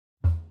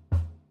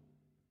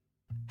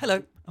Hello,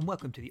 and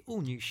welcome to the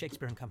all-new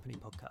Shakespeare & Company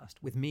podcast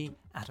with me,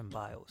 Adam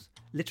Biles,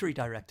 Literary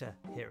Director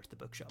here at The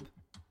Bookshop.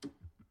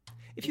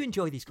 If you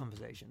enjoy these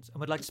conversations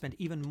and would like to spend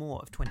even more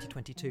of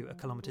 2022 at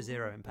Kilometre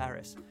Zero in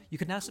Paris, you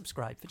can now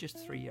subscribe for just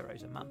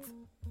 €3 a month.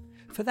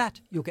 For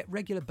that, you'll get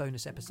regular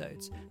bonus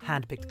episodes,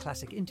 hand-picked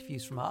classic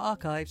interviews from our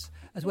archives,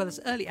 as well as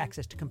early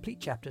access to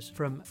complete chapters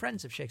from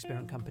friends of Shakespeare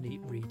 &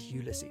 Company read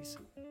Ulysses.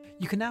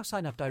 You can now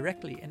sign up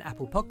directly in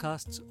Apple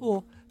Podcasts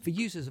or, for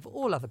users of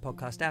all other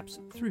podcast apps,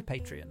 through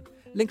Patreon.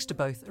 Links to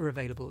both are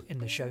available in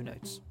the show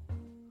notes.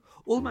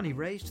 All money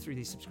raised through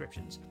these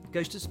subscriptions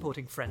goes to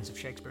supporting Friends of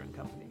Shakespeare &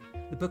 Company,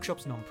 the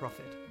bookshop's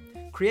non-profit,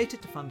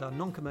 created to fund our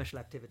non-commercial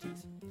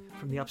activities,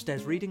 from the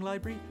upstairs reading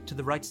library to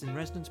the Writers in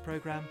Residence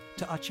programme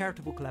to our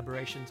charitable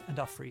collaborations and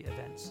our free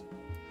events.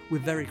 We're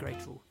very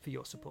grateful for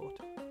your support.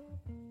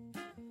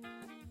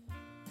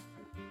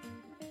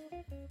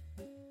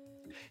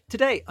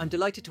 Today, I'm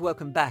delighted to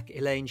welcome back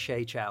Elaine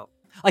Hsieh Chow.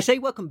 I say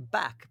welcome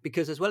back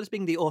because, as well as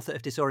being the author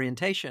of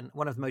Disorientation,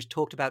 one of the most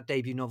talked about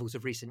debut novels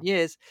of recent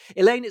years,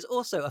 Elaine is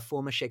also a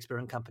former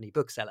Shakespeare & Company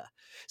bookseller.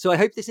 So I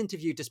hope this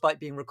interview,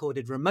 despite being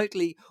recorded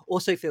remotely,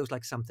 also feels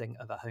like something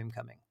of a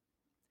homecoming.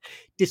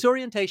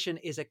 Disorientation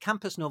is a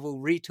campus novel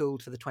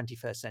retooled for the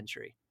 21st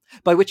century,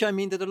 by which I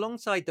mean that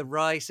alongside the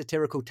wry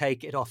satirical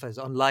take it offers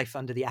on life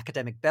under the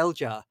academic bell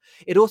jar,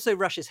 it also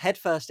rushes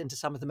headfirst into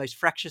some of the most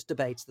fractious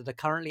debates that are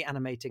currently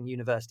animating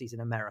universities in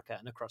America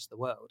and across the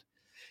world.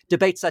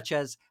 Debates such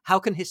as, how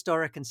can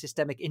historic and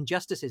systemic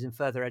injustices in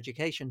further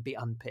education be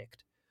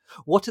unpicked?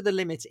 What are the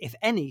limits, if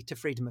any, to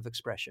freedom of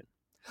expression?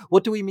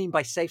 What do we mean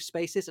by safe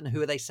spaces and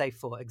who are they safe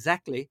for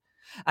exactly?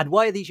 And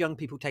why are these young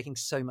people taking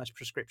so much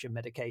prescription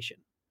medication?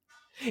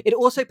 It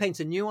also paints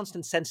a nuanced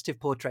and sensitive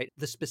portrait of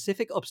the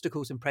specific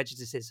obstacles and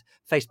prejudices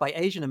faced by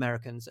Asian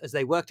Americans as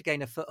they work to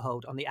gain a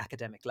foothold on the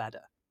academic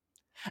ladder.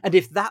 And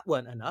if that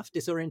weren't enough,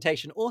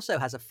 Disorientation also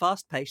has a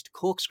fast-paced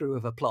corkscrew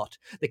of a plot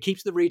that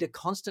keeps the reader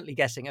constantly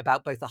guessing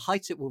about both the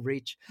heights it will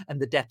reach and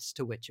the depths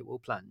to which it will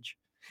plunge.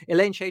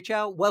 Elaine Hsieh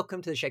Chow,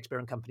 welcome to the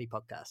Shakespeare & Company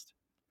podcast.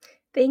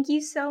 Thank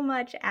you so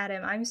much,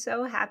 Adam. I'm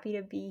so happy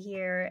to be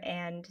here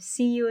and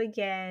see you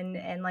again.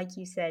 And like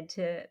you said,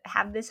 to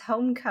have this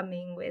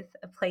homecoming with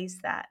a place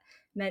that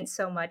meant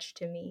so much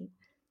to me.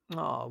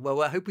 Oh,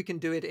 well, I hope we can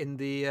do it in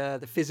the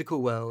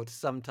physical world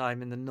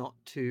sometime in the not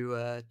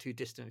too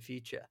distant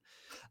future.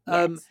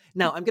 Yes.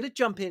 Now, I'm going to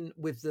jump in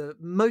with the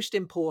most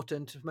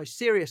important, most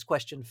serious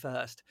question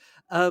first.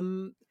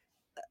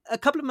 A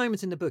couple of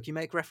moments in the book, you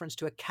make reference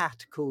to a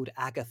cat called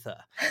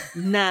Agatha.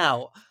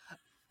 Now,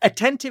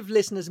 attentive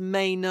listeners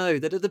may know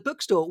that at the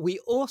bookstore, we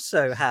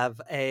also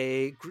have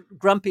a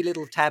grumpy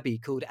little tabby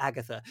called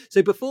Agatha.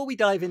 So before we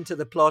dive into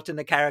the plot and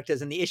the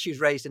characters and the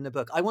issues raised in the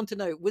book, I want to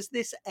know, was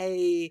this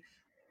a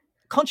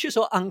conscious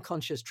or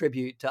unconscious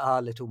tribute to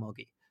our little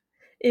Moggy?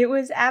 It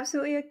was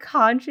absolutely a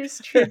conscious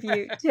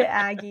tribute to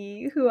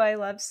Aggie, who I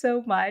love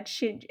so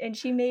much. And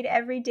she made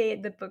every day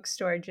at the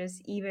bookstore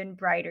just even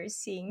brighter,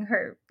 seeing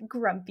her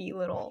grumpy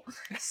little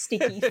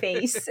sticky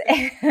face.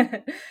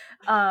 Yeah,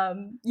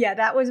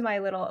 that was my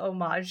little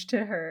homage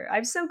to her.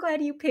 I'm so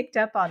glad you picked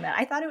up on that.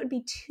 I thought it would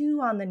be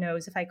too on the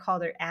nose if I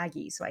called her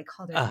Aggie, so I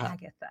called her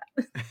Agatha.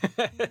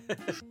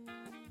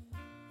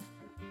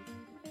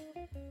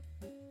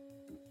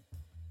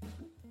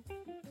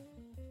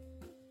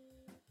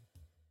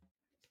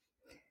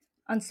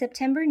 On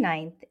September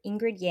 9th,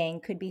 Ingrid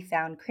Yang could be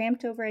found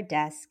cramped over a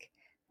desk,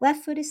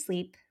 left foot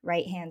asleep,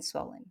 right hand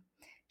swollen.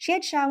 She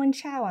had Xiao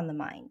Chow on the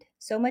mind,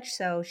 so much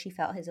so she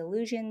felt his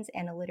allusions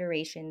and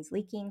alliterations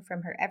leaking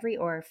from her every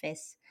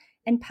orifice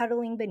and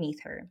puddling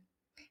beneath her.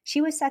 She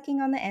was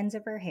sucking on the ends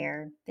of her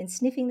hair, then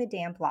sniffing the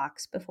damp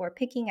locks before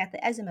picking at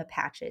the eczema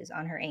patches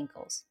on her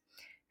ankles.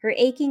 Her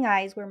aching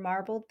eyes were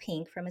marbled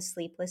pink from a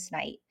sleepless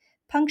night,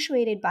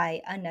 punctuated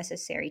by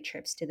unnecessary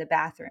trips to the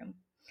bathroom.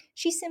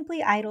 She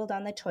simply idled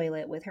on the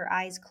toilet with her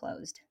eyes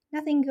closed,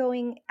 nothing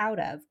going out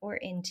of or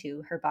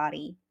into her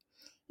body.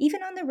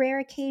 Even on the rare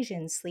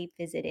occasions sleep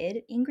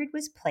visited, Ingrid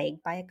was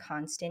plagued by a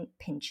constant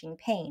pinching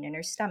pain in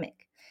her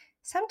stomach.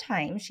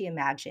 Sometimes she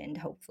imagined,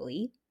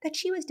 hopefully, that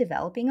she was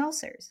developing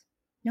ulcers.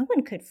 No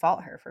one could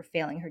fault her for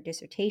failing her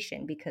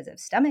dissertation because of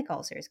stomach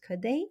ulcers,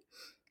 could they?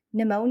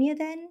 Pneumonia,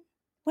 then?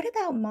 What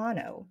about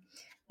mono?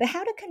 But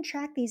how to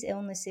contract these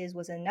illnesses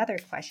was another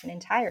question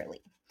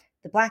entirely.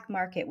 The black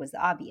market was the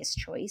obvious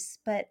choice,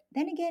 but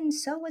then again,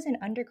 so was an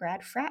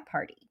undergrad frat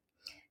party.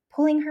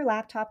 Pulling her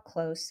laptop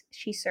close,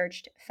 she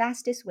searched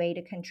fastest way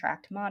to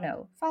contract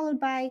mono, followed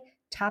by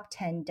top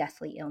 10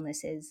 deathly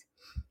illnesses.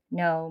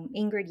 No,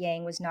 Ingrid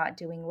Yang was not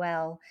doing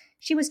well.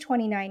 She was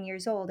 29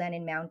 years old and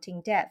in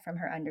mounting debt from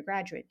her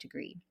undergraduate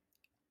degree.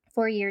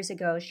 4 years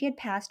ago, she had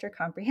passed her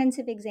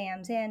comprehensive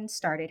exams and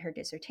started her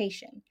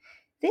dissertation.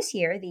 This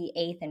year, the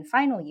eighth and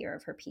final year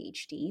of her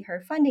PhD,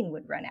 her funding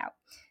would run out.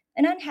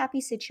 An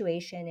unhappy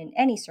situation in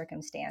any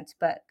circumstance,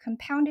 but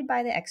compounded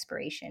by the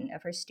expiration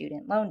of her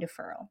student loan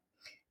deferral.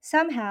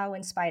 Somehow,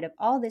 in spite of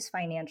all this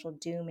financial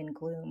doom and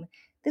gloom,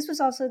 this was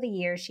also the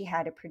year she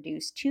had to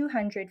produce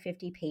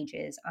 250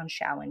 pages on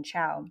Xiao and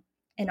Chow.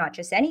 And not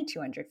just any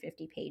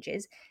 250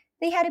 pages,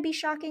 They had to be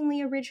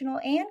shockingly original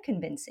and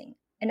convincing,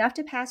 enough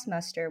to pass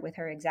muster with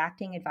her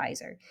exacting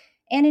advisor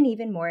and an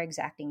even more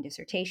exacting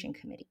dissertation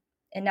committee,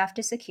 enough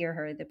to secure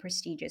her the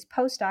prestigious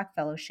postdoc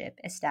fellowship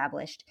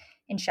established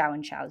in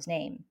Xiao Chao's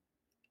name.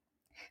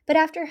 But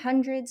after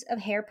hundreds of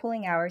hair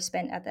pulling hours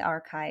spent at the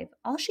archive,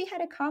 all she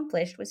had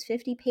accomplished was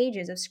 50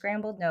 pages of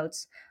scrambled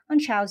notes on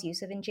Chao's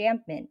use of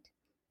enjambment,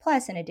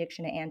 plus an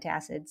addiction to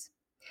antacids.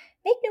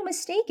 Make no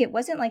mistake, it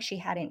wasn't like she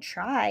hadn't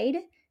tried.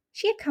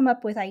 She had come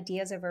up with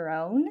ideas of her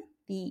own.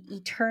 The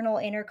eternal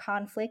inner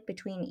conflict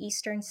between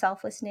Eastern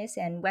selflessness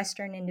and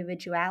Western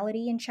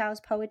individuality in Chao's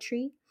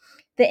poetry,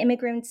 the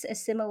immigrants'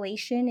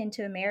 assimilation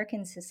into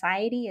American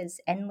society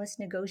as endless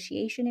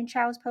negotiation in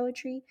Chao's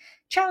poetry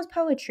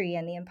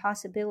and the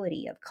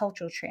impossibility of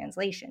cultural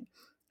translation,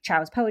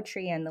 Chao's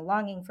poetry and the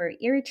longing for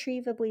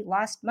irretrievably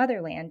lost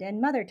motherland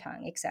and mother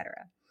tongue,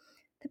 etc.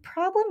 The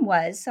problem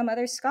was some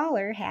other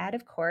scholar had,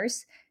 of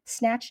course,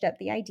 snatched up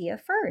the idea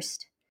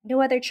first. No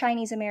other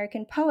Chinese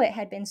American poet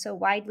had been so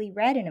widely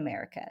read in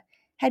America,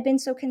 had been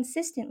so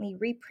consistently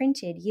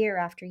reprinted year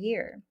after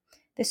year.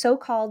 The so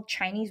called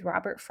Chinese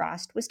Robert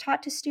Frost was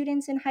taught to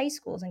students in high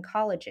schools and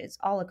colleges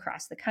all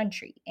across the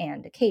country,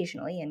 and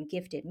occasionally in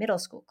gifted middle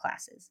school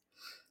classes.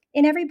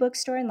 In every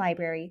bookstore and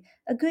library,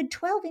 a good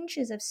 12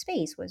 inches of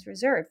space was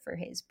reserved for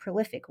his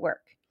prolific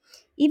work.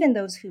 Even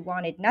those who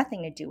wanted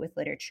nothing to do with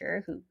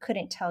literature, who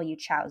couldn't tell you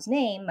Chow's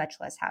name, much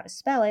less how to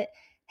spell it,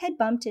 had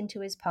bumped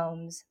into his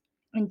poems.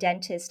 In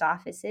dentist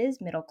offices,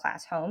 middle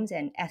class homes,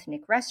 and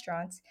ethnic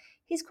restaurants,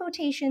 his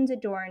quotations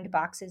adorned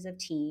boxes of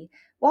tea,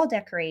 wall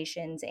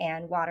decorations,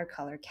 and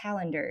watercolor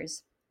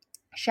calendars.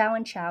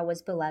 Xiao Chow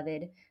was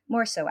beloved,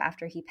 more so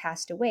after he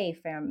passed away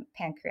from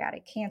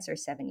pancreatic cancer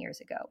 7 years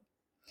ago.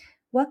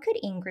 What could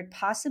Ingrid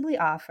possibly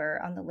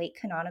offer on the late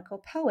canonical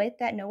poet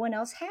that no one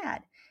else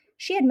had?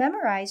 She had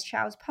memorized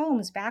Chow's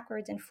poems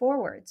backwards and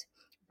forwards,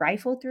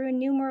 rifled through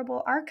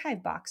innumerable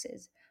archive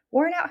boxes,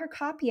 worn out her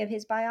copy of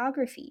his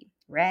biography,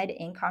 read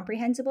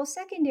incomprehensible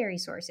secondary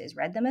sources,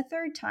 read them a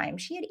third time.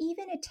 She had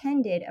even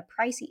attended a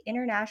pricey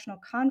international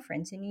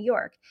conference in New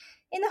York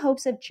in the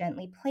hopes of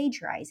gently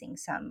plagiarizing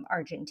some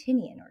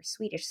Argentinian or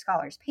Swedish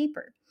scholar's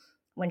paper.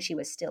 When she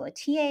was still a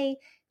TA,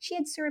 she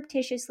had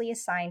surreptitiously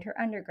assigned her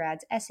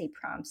undergrads essay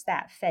prompts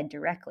that fed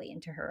directly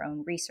into her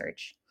own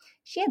research.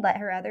 She had let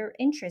her other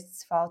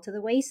interests fall to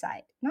the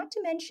wayside, not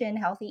to mention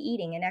healthy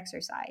eating and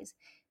exercise.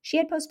 She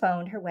had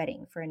postponed her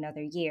wedding for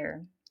another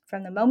year.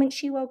 From the moment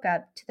she woke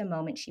up to the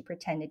moment she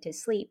pretended to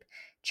sleep,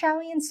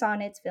 Chaulian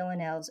sonnets,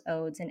 villanelles,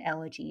 odes, and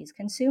elegies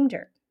consumed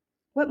her.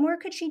 What more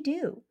could she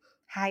do?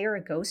 Hire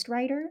a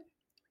ghostwriter?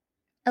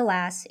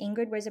 Alas,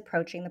 Ingrid was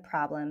approaching the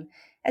problem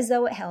as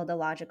though it held a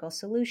logical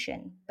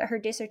solution, but her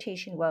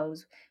dissertation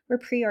woes were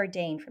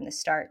preordained from the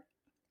start.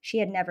 She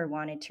had never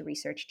wanted to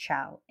research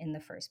Chow in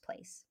the first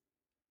place.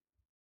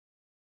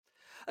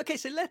 Okay,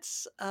 so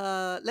let's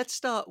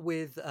start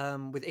with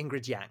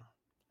Ingrid Yang.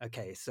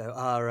 Okay, so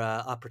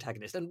our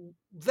protagonist, and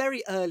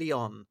very early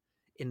on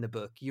in the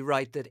book, you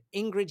write that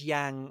Ingrid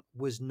Yang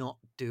was not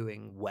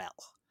doing well.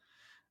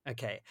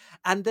 Okay,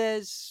 and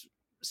there's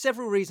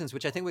several reasons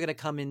which I think we're going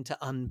to come in to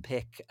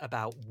unpick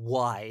about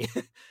why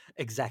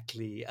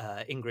exactly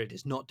Ingrid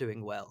is not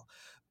doing well.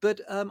 But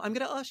I'm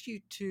going to ask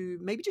you to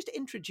maybe just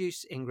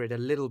introduce Ingrid a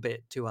little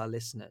bit to our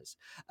listeners.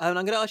 And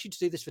I'm going to ask you to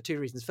do this for two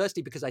reasons.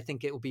 Firstly, because I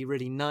think it will be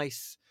really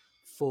nice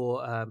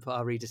for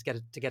our readers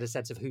to get a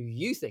sense of who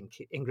you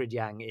think Ingrid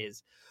Yang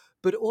is.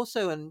 But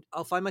also, and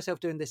I'll find myself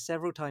doing this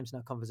several times in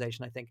our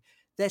conversation, I think,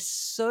 there's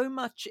so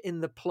much in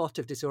the plot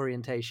of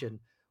Disorientation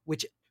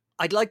which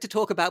I'd like to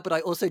talk about, but I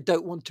also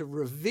don't want to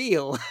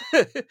reveal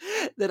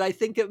that I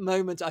think at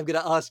moments I'm going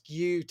to ask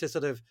you to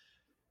sort of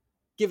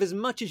give as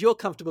much as you're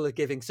comfortable at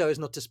giving so as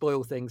not to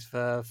spoil things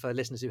for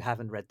listeners who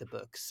haven't read the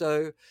book.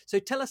 So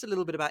tell us a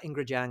little bit about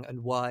Ingrid Yang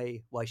and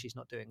why she's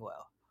not doing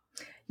well.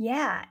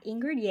 Yeah,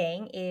 Ingrid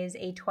Yang is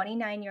a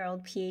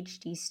 29-year-old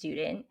PhD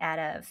student at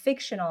a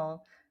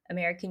fictional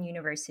American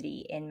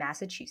university in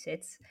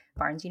Massachusetts,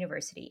 Barnes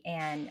University,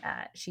 and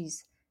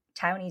she's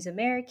Taiwanese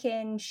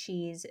American.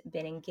 She's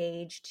been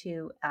engaged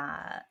to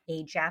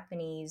a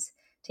Japanese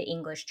to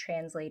English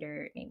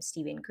translator named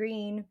Stephen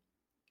Green.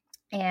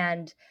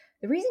 And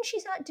the reason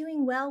she's not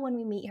doing well when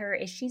we meet her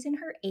is she's in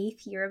her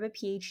 8th year of a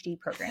PhD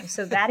program.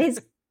 So that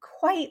is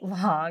quite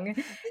long.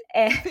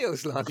 It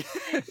feels long.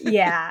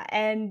 Yeah.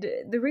 And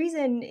the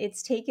reason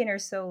it's taken her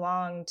so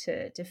long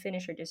to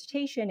finish her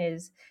dissertation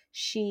is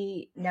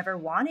she never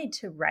wanted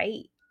to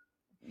write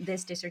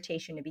this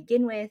dissertation to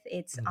begin with.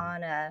 It's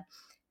on a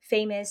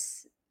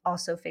famous,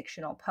 also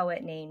fictional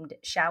poet named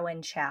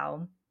Xiao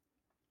Chao.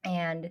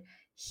 And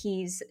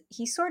he's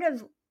sort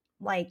of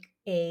like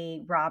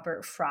a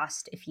Robert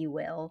Frost, if you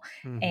will.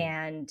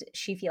 And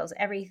she feels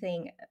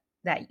everything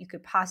that you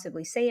could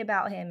possibly say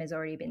about him has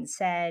already been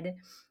said.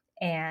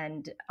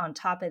 And on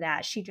top of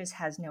that, she just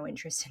has no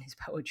interest in his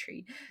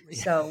poetry.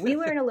 So we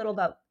learn a little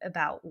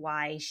about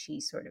why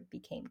she sort of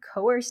became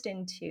coerced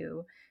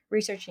into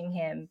researching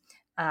him.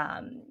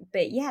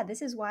 But yeah,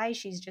 this is why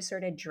she's just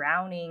sort of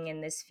drowning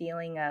in this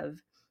feeling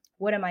of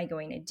what am I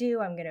going to do?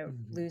 I'm going to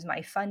Mhm. lose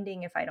my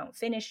funding if I don't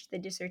finish the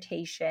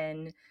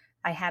dissertation.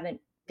 I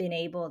haven't been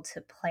able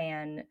to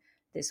plan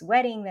this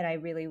wedding that I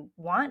really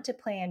want to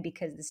plan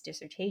because this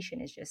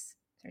dissertation is just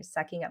sort of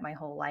sucking up my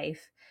whole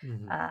life.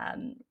 Mhm.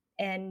 Um,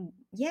 and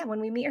yeah,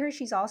 when we meet her,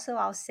 she's also,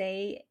 I'll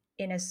say,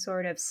 in a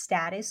sort of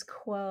status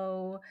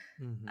quo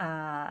Mhm.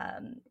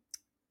 um,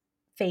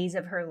 phase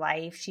of her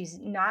life. She's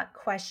not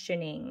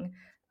questioning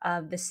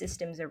of the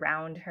systems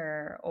around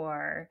her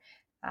or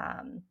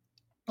um,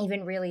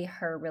 even really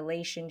her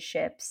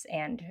relationships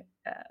and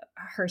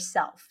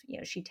herself.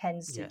 She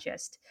tends to Yeah.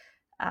 just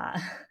uh,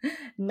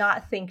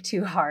 not think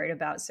too hard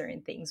about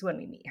certain things when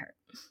we meet her.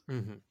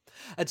 Hmm.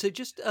 And so,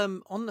 just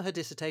on her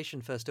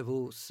dissertation, first of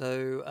all,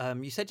 so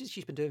you said that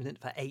she's been doing it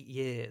for 8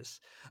 years.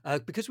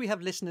 Because we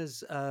have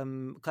listeners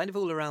kind of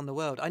all around the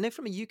world. I know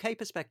from a UK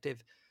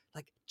perspective,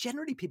 like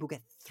generally people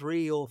get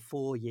 3 or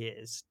 4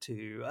 years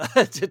to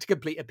to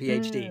complete a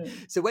PhD.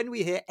 Mm. So when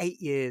we hear 8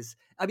 years,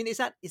 I mean, is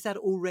that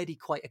already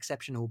quite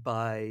exceptional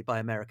by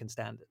American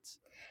standards?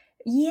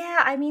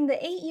 Yeah, I mean, the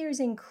 8 years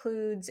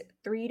includes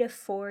 3 to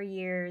 4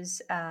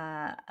 years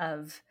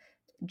of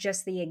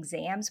just the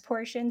exams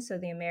portion. So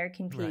the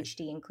American Right.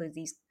 PhD includes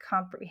these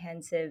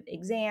comprehensive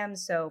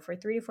exams. So for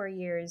 3 to 4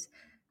 years,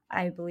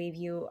 I believe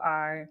you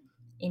are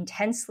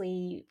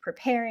intensely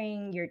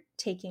preparing. You're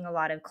taking a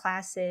lot of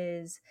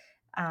classes,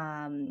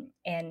 and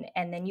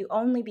then you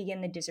only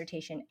begin the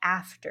dissertation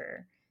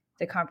after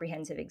the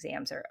comprehensive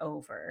exams are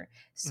over.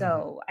 Hmm.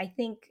 So I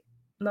think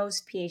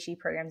most PhD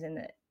programs in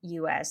the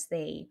U.S.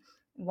 they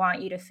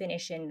want you to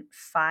finish in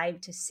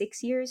 5 to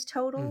 6 years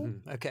total.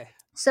 Okay.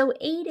 So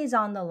 8 is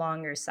on the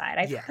longer side.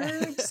 I've Yeah.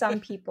 heard some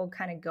people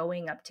kind of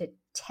going up to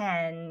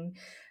 10,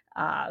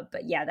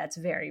 but yeah, that's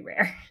very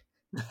rare.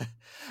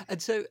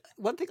 And so,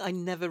 one thing I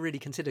never really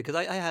considered, because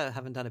I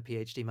haven't done a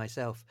PhD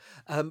myself,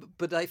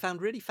 but I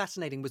found really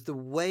fascinating was the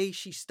way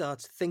she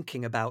starts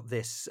thinking about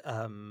this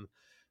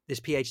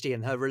PhD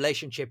and her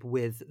relationship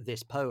with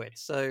this poet.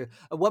 So,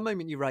 at one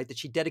moment, you write that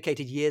she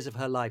dedicated years of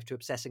her life to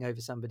obsessing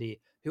over somebody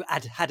who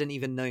hadn't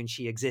even known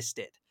she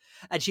existed.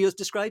 And she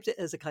describes it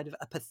as a kind of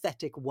a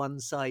pathetic,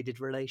 one-sided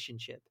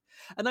relationship.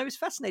 And I was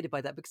fascinated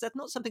by that because that's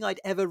not something I'd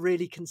ever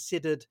really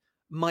considered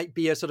might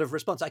be a sort of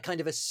response. I kind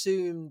of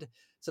assumed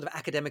sort of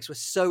academics were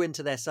so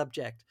into their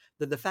subject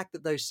that the fact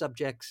that those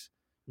subjects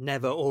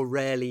never or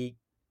rarely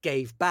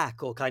gave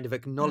back or kind of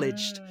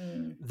acknowledged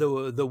Mm.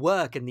 the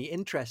work and the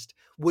interest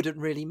wouldn't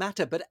really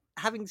matter. But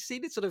having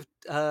seen it sort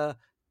of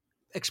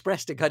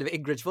expressed in kind of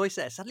Ingrid's voice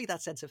there, suddenly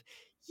that sense of,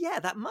 yeah,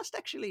 that must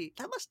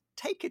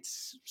take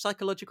its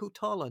psychological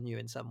toll on you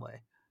in some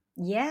way.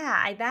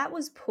 Yeah, that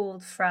was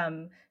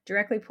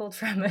directly pulled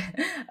from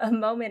a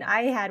moment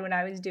I had when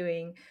I was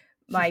doing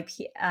my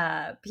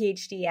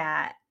PhD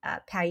at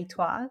Paris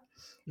 3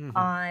 Hmm.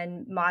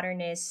 on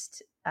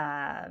modernist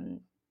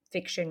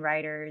fiction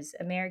writers,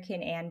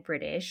 American and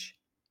British.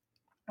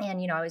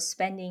 And I was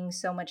spending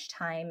so much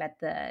time at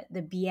the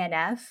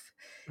BNF,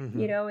 Hmm.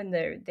 in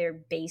their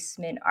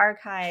basement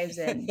archives,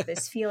 and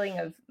this feeling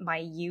of my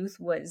youth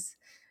was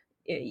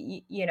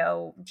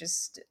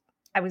just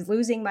I was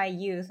losing my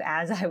youth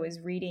as I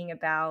was reading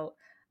about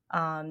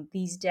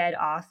these dead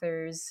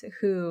authors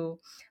who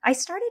I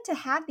started to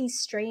have these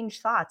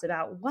strange thoughts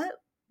about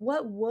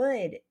what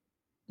would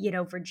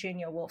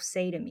Virginia Woolf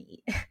say to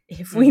me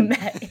if we Hmm.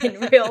 met in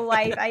real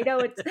life. I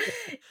know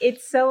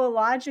it's so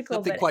illogical,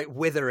 Something but quite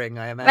withering,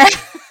 I imagine.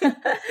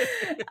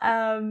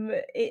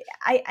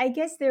 I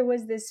guess there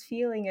was this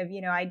feeling of,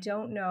 I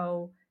don't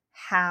know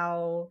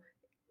how,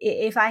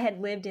 if I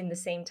had lived in the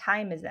same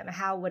time as them,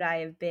 how would I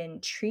have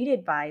been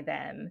treated by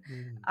them?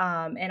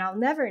 Mm, And I'll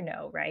never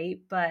know, right?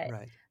 But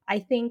right. I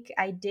think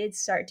I did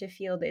start to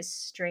feel this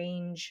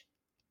strange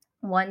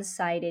one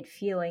sided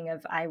feeling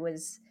of I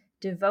was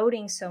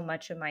devoting so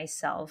much of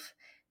myself,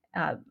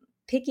 uh,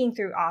 picking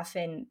through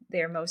often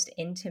their most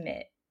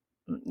intimate,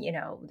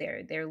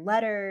 their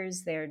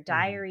letters, their Hmm.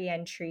 diary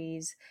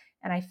entries,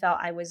 and I felt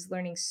I was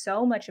learning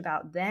so much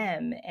about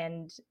them,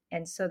 and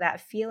so that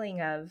feeling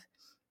of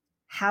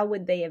how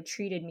would they have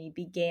treated me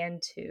began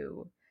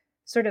to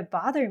sort of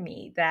bother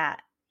me.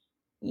 That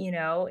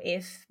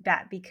if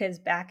that because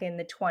back in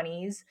the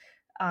 20s,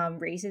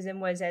 racism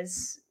was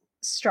as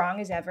strong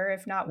as ever,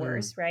 if not Mm,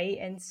 worse, right?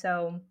 And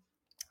so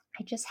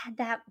I just had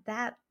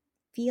that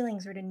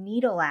feeling sort of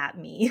needle at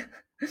me.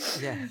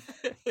 yeah.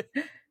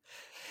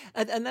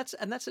 And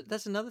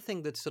that's another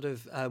thing that sort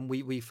of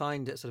we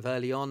find sort of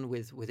early on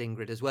with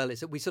Ingrid as well, is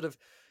that we sort of,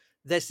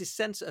 there's this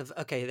sense of,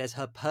 okay, there's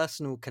her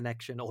personal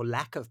connection or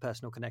lack of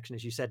personal connection,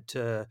 as you said,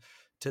 to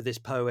this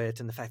poet,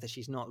 and the fact that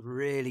she's not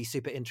really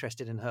super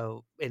interested in her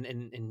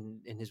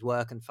in his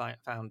work, and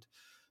found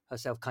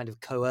herself kind of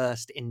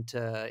coerced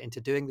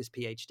into doing this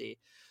PhD.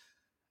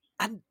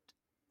 And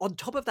on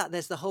top of that,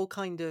 there's the whole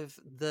kind of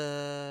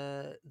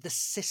the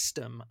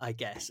system, I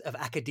guess, of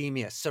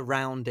academia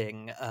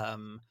surrounding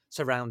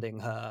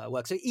her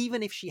work. So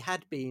even if she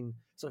had been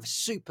sort of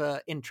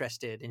super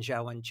interested in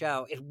Zhao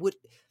Wenchao,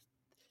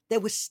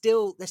 there's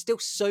still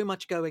so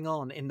much going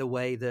on in the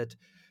way that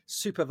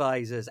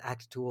supervisors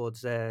act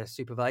towards their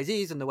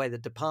supervisees and the way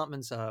that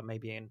departments are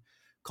maybe in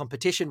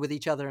competition with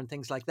each other and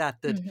things like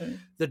that that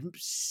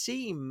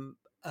seem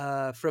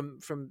from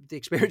the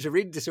experience of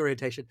reading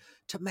Disorientation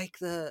to make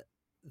the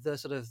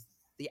sort of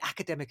the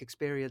academic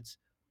experience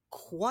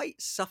quite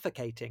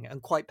suffocating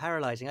and quite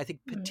paralyzing, I think,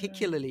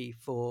 particularly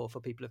for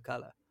people of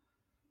color.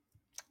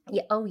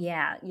 Yeah. Oh,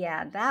 yeah.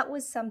 Yeah. That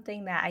was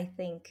something that I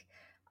think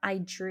I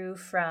drew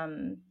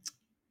from,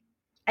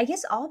 I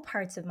guess, all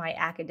parts of my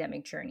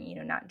academic journey,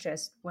 not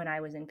just when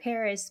I was in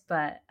Paris,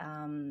 but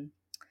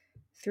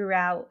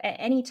throughout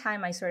any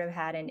time I sort of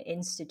had an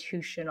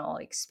institutional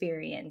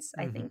experience.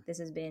 I think this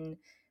has been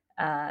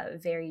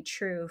very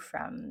true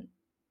from,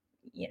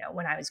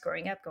 when I was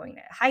growing up, going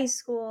to high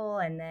school,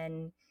 and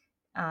then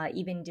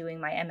even doing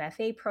my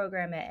MFA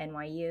program at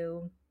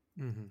NYU,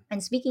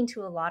 and speaking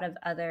to a lot of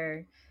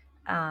other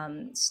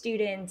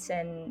students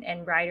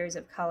and writers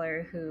of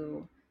color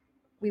who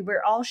we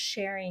were all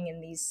sharing in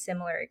these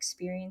similar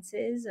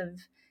experiences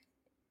of,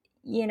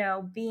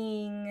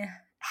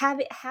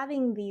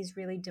 having these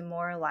really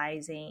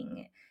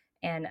demoralizing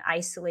and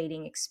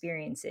isolating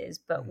experiences.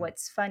 But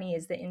what's funny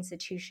is the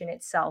institution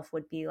itself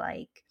would be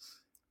like,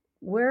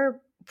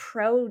 we're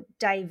pro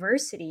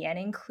diversity and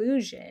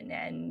inclusion,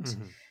 and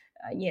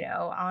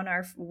on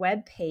our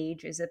web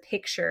page is a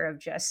picture of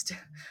just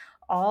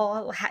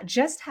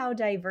just how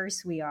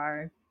diverse we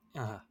are.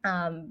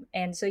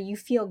 And so you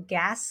feel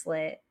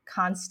gaslit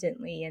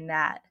constantly in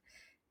that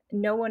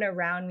no one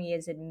around me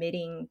is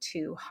admitting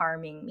to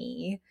harming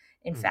me.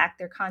 In fact,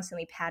 they're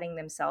constantly patting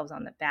themselves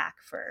on the back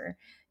for,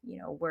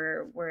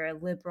 we're a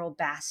liberal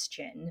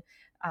bastion.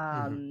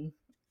 And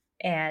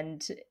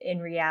in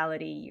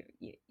reality,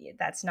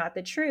 that's not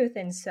the truth.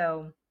 And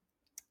so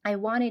I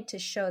wanted to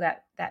show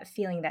that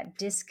feeling, that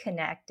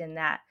disconnect, and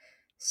that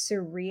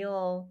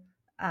surreal,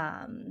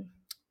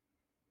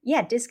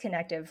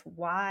 disconnect of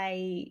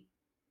why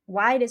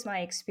does my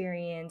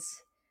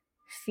experience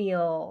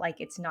feel like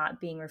it's not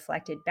being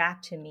reflected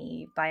back to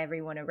me by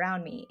everyone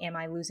around me? Am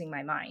I losing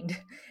my mind?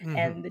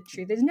 And the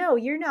truth is, no,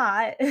 you're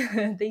not.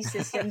 These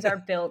systems are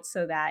built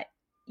so that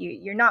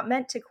you're not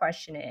meant to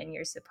question it, and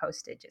you're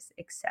supposed to just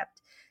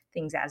accept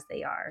things as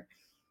they are.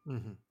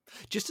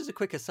 Just as a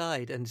quick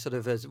aside, and sort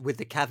of as with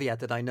the caveat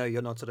that I know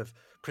you're not sort of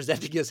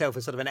presenting yourself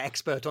as sort of an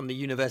expert on the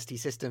university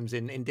systems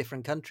in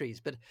different countries,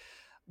 but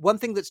one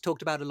thing that's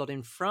talked about a lot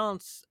in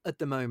France at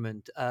the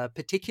moment,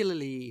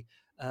 particularly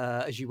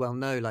as you well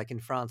know, like in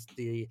France,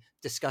 the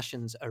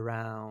discussions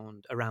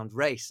around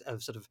race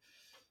of sort of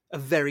are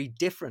very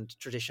different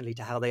traditionally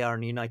to how they are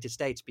in the United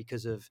States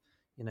because of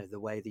the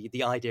way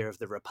the idea of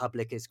the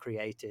republic is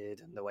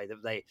created and the way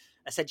that they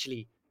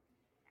essentially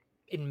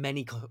in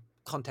many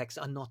contexts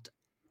are not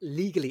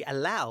legally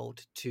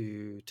allowed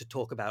to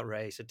talk about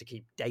race and to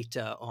keep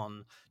data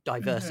on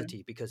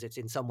diversity because it's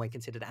in some way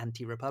considered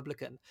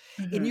anti-republican.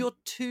 In your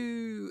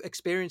two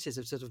experiences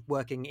of sort of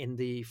working in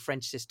the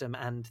French system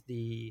and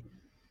the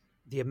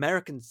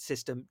American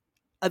system,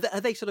 are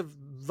they sort of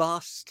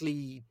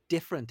vastly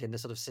different in the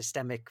sort of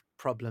systemic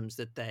problems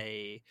that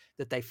they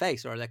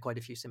face, or are there quite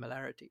a few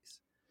similarities?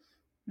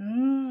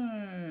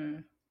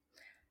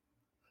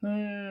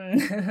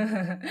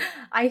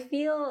 I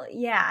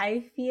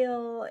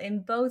feel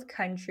in both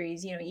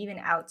countries, even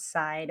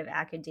outside of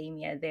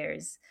academia,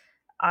 there's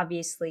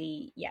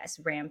obviously, yes,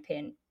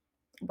 rampant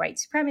white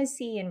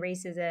supremacy and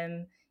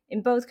racism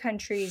in both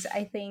countries.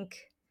 I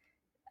think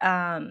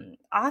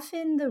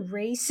often the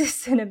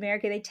racists in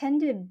America, they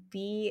tend to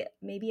be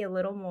maybe a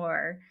little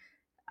more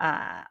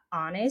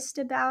honest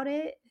about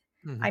it.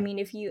 I mean,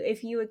 if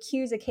you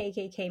accuse a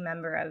KKK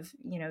member of,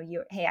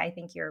 hey, I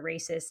think you're a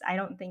racist, I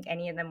don't think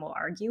any of them will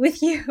argue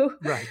with you.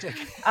 Right.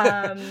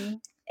 Okay.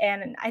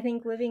 And I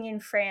think living in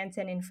France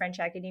and in French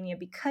academia,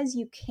 because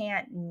you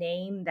can't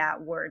name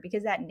that word,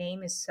 because that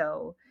name is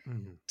so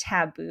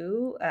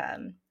taboo,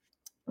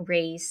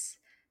 race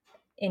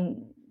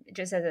in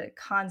just as a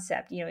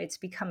concept, it's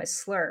become a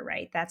slur,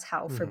 right? That's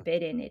how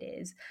forbidden it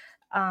is.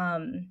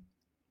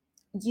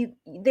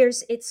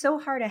 It's so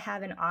hard to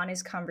have an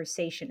honest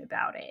conversation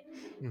about it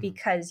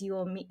because you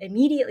will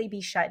immediately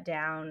be shut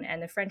down,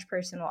 and the French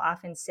person will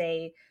often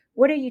say,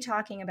 what are you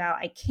talking about?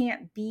 I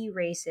can't be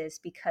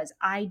racist because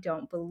I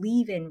don't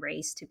believe in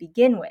race to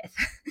begin with.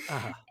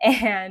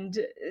 And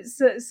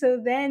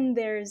so then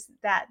there's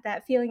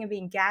that feeling of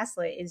being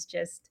gaslit is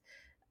just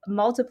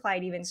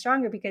multiplied even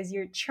stronger because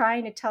you're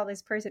trying to tell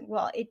this person,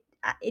 well,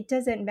 it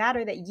doesn't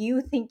matter that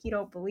you think you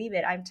don't believe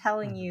it. I'm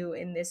telling you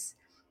in this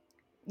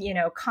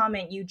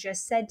comment you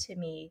just said to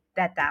me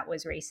that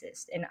was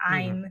racist, and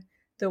I'm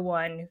the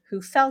one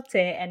who felt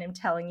it and I'm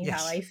telling you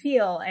how I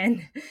feel.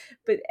 And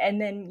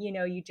then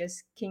you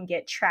just can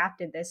get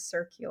trapped in this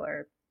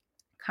circular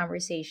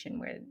conversation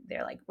where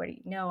they're like, what do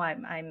you know,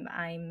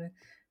 I'm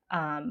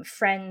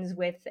friends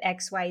with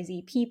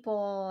XYZ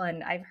people.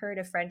 And I've heard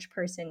a French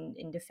person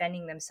in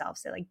defending themselves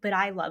say like, but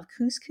I love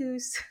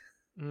couscous.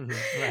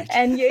 Right.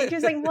 And you're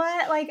just like,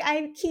 what? Like,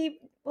 I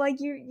keep like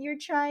you're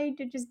trying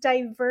to just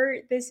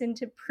divert this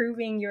into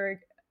proving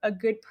you're a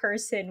good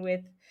person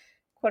with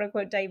quote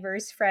unquote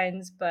diverse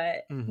friends,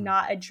 but Hmm.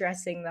 not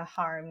addressing the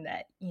harm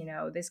that,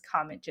 this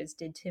comment just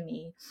did to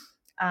me.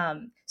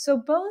 So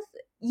both,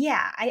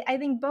 yeah, I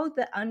think both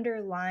the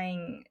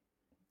underlying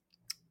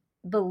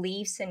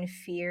beliefs and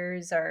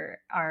fears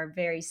are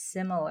very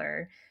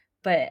similar,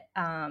 but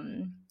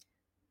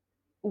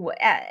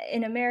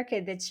in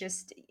America, that's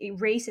just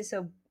race is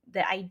so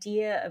the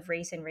idea of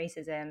race and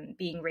racism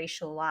being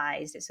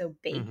racialized is so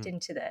baked Hmm.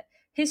 into the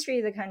history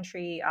of the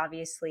country,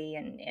 obviously,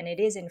 and it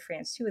is in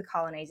France too with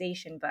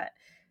colonization. But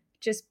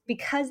just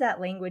because that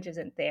language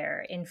isn't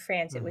there in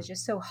France, it was Hmm.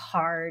 just so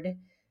hard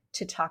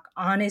to talk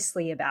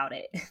honestly about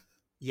it.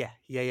 Yeah,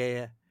 yeah, yeah,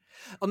 yeah.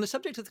 On the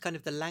subject of the kind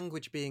of the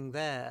language being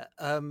there,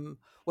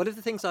 one of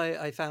the things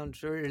I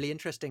found really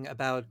interesting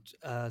about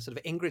sort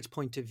of Ingrid's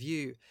point of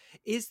view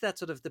is that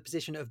sort of the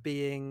position of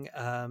being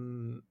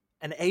an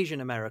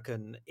Asian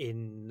American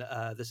in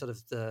the sort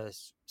of the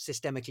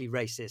systemically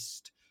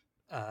racist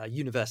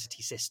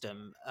university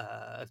system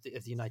of the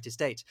United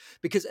States,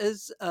 because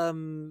as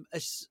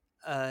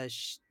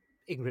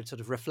Ingrid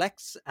sort of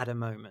reflects at a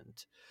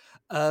moment,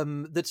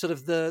 that sort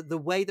of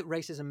the way that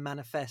racism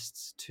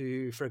manifests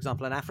to, for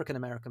example, an African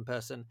American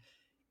person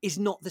is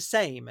not the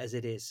same as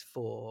it is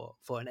for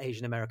an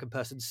Asian American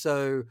person.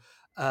 So,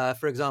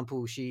 for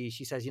example, she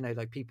says,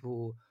 like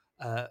people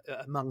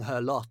among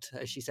her lot,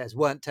 as she says,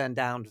 weren't turned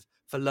down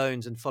for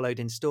loans and followed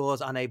in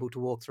stores, unable to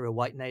walk through a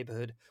white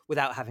neighborhood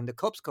without having the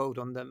cops called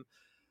on them,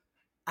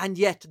 and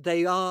yet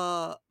they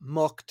are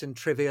mocked and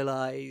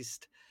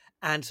trivialized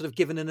and sort of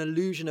given an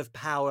illusion of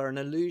power, an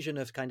illusion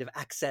of kind of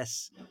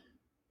access,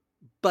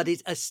 but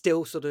it are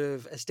still sort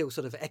of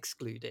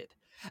excluded.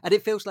 And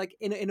it feels like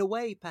in a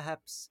way,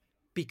 perhaps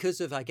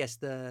because of, I guess,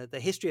 the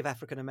history of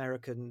African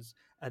Americans,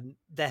 and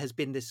there has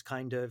been this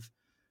kind of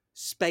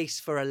space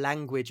for a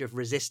language of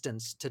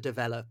resistance to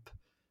develop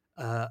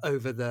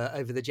over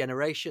the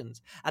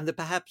generations, and that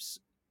perhaps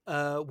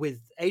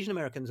with Asian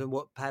Americans, and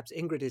what perhaps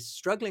Ingrid is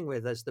struggling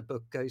with as the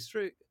book goes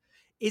through,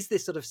 is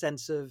this sort of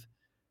sense of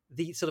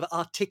the sort of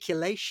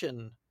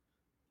articulation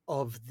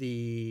of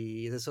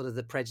the sort of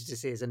the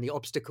prejudices and the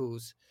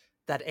obstacles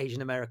that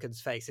Asian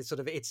Americans face.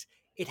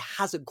 It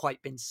hasn't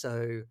quite been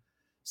so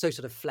sort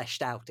of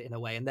fleshed out in a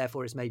way, and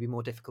therefore is maybe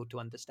more difficult to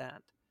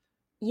understand.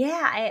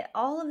 Yeah,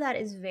 all of that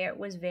is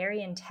was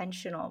very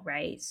intentional,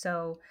 right?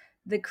 So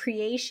the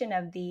creation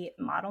of the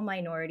model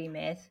minority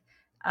myth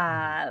Hmm.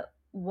 uh,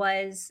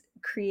 was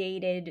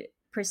created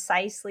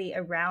precisely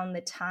around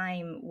the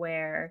time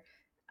where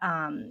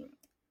um,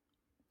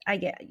 I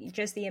get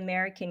just the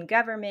American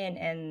government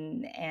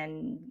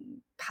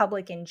and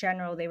public in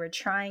general, they were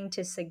trying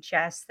to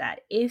suggest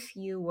that if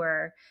you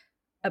were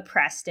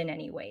oppressed in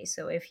any way.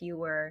 So if you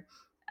were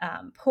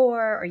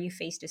poor or you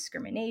faced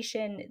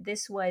discrimination,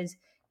 this was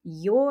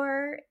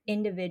your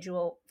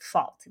individual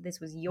fault. This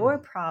was your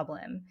Hmm.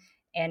 problem.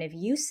 And if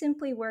you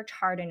simply worked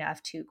hard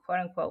enough to quote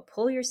unquote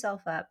pull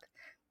yourself up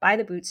by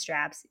the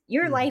bootstraps,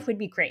 your Hmm. life would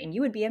be great and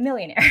you would be a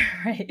millionaire,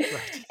 right?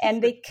 Right.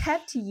 And they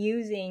kept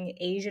using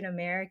Asian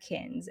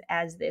Americans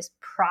as this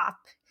prop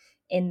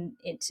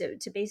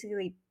to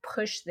basically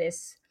push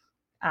this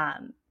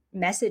um,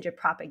 message of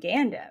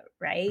propaganda,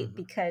 right? Hmm.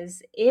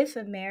 Because if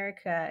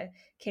America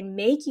can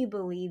make you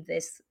believe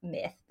this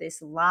myth,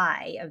 this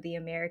lie of the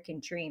American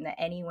dream that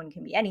anyone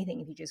can be anything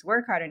if you just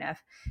work hard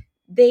enough,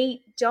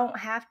 they don't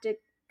have to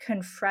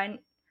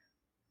confront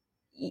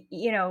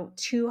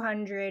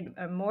 200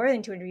 or more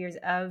than 200 years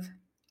of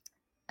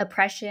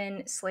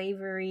oppression,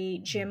 slavery,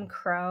 Jim Hmm.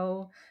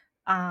 Crow,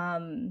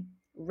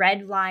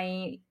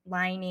 redlining,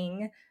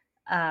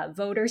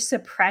 voter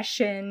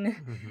suppression,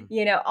 Hmm.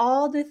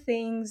 all the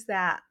things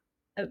that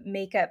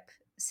make up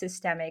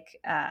systemic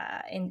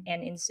and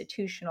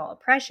institutional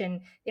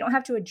oppression. They don't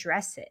have to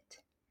address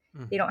it.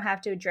 They Hmm. don't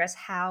have to address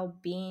how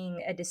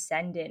being a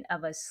descendant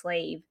of a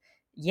slave,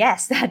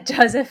 yes, that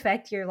does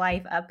affect your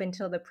life up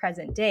until the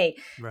present day.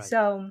 Right.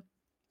 So,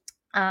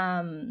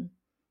 um,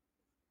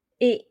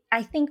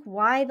 I think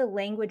why the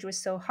language was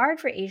so hard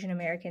for Asian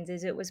Americans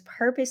is it was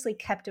purposely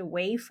kept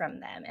away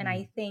from them. And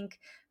I Hmm. think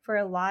for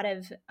a lot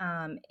of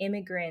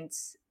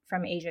immigrants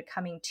from Asia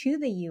coming to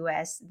the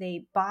US,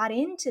 they bought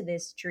into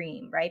this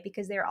dream, right?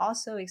 Because they're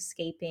also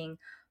escaping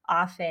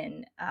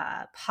often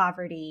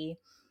poverty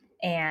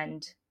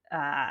and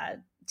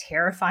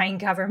terrifying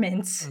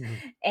governments. Hmm.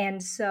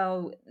 And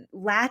so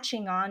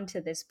latching on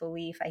to this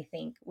belief, I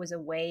think, was a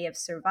way of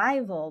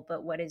survival.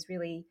 But what is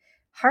really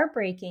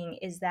heartbreaking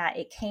is that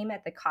it came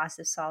at the cost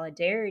of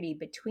solidarity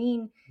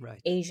between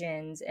Right.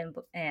 Asians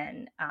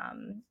and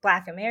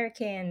Black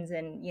Americans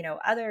and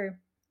other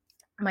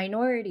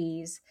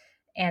minorities.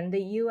 And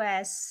the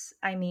US,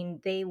 I mean,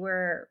 they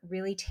were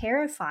really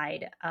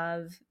terrified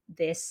of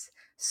this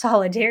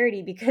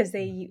solidarity because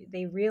Hmm.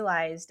 they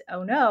realized,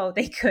 oh no,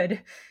 they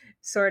could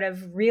sort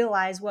of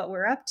realize what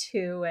we're up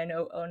to and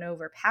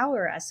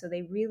overpower us. So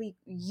they really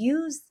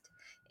used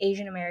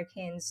Asian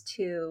Americans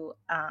to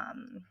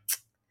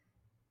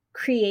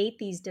create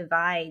these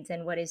divides.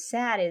 And what is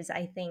sad is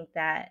I think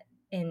that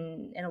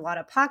in a lot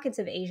of pockets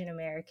of Asian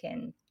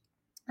American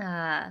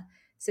uh,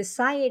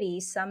 society,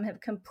 some have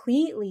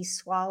completely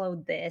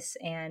swallowed this,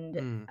 and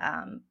Mm.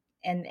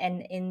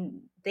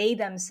 they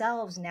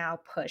themselves now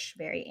push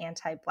very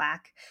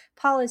anti-Black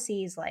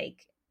policies,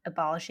 like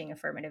abolishing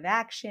affirmative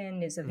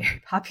action is a very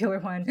Mhm. popular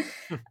one.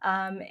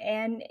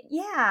 And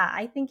yeah,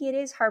 I think it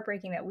is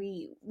heartbreaking that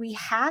we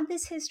have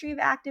this history of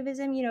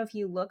activism. You know, if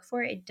you look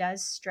for it, it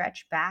does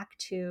stretch back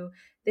to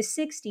the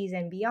 60s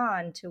and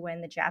beyond, to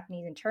when the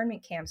Japanese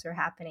internment camps were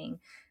happening.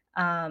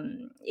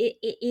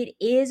 It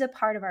is a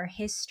part of our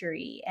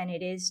history, and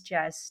it is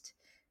just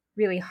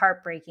really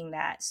heartbreaking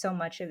that so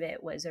much of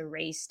it was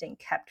erased and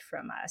kept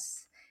from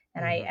us.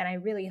 Mhm. And I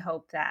really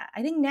hope that,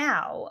 I think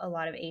now a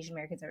lot of Asian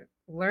Americans are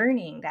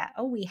learning that,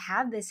 oh, we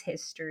have this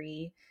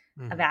history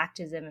of Mhm.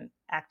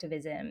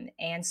 activism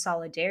and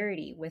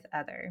solidarity with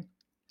other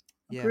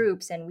Yeah.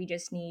 groups, and we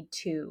just need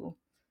to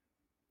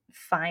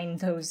find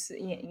those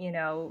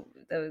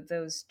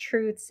those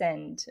truths,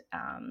 and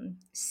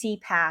see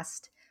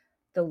past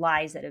the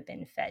lies that have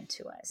been fed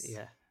to us.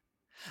 Yeah.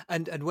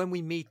 And when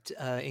we meet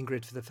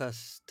Ingrid for the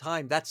first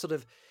time, that's sort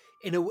of,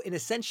 in a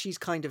sense, she's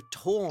kind of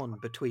torn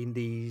between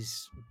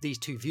these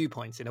two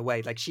viewpoints in a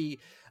way. Like she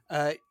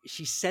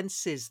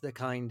senses the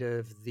kind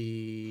of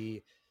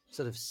the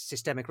sort of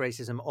systemic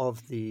racism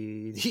of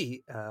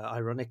the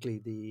ironically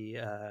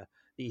the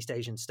East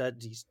Asian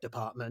Studies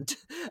department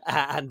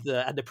and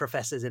the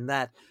professors in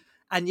that,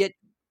 and yet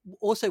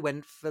also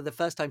when for the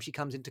first time she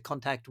comes into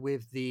contact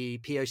with the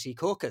POC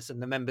caucus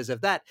and the members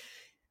of that,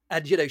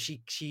 and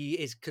she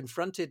is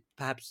confronted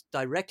perhaps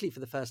directly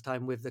for the first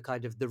time with the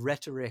kind of the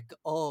rhetoric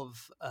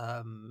of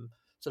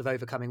sort of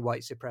overcoming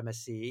white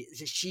supremacy.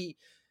 She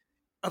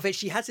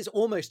has this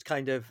almost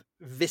kind of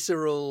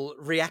visceral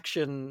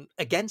reaction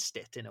against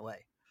it in a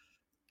way.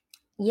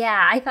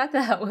 Yeah, I thought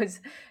that was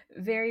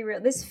very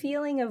real. This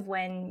feeling of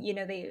when,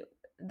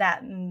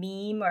 that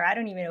meme, or I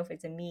don't even know if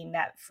it's a meme,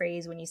 that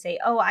phrase when you say,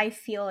 "Oh, I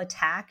feel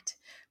attacked,"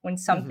 when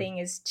Mhm. something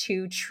is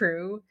too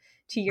true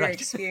to your Right.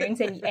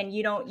 experience, and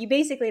you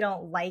basically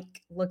don't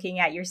like looking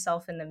at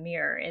yourself in the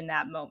mirror in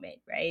that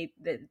moment, right?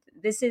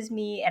 This is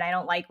me and I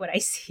don't like what I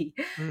see.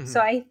 So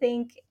Mhm. I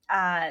think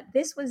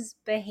this was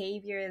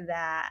behavior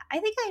that I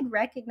think I'd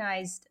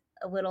recognized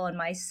a little in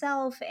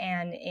myself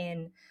and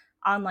in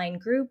online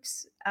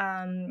groups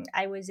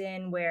I was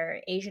in,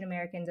 where Asian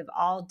Americans of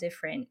all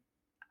different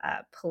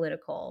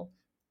political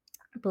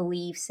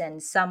beliefs,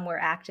 and some were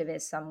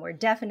activists, some were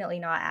definitely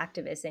not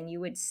activists. And you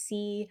would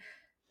see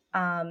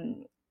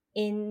um,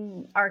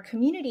 in our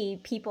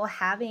community people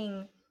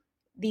having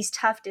these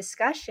tough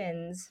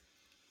discussions.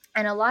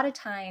 And a lot of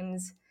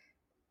times,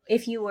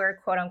 if you were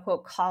quote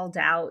unquote called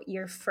out,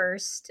 your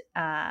first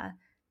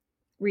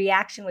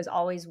reaction was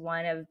always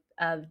one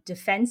of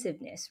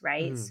defensiveness,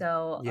 right? Mhm.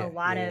 So a Yeah,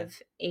 lot yeah, yeah.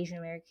 of Asian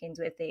Americans,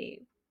 if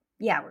they,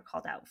 yeah, were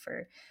called out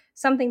for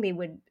something,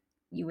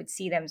 you would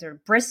see them sort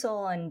of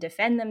bristle and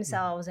defend Mhm.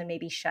 themselves and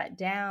maybe shut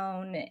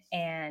down.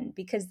 And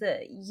because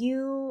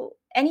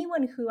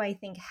anyone who I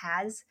think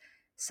has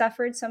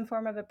suffered some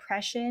form of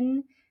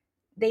oppression,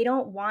 they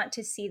don't want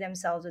to see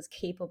themselves as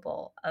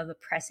capable of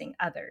oppressing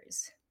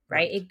others,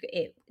 right? Right.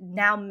 It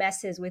now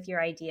messes with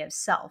your idea of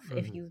self.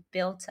 If Mhm. you've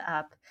built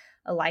up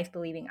a life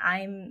believing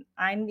I'm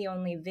the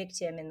only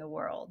victim in the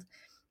world,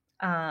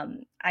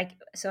 I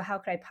so how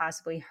could I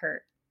possibly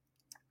hurt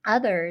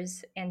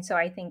others? And so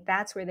I think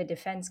that's where the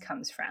defense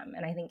comes from.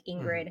 And I think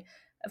Mhm. Ingrid,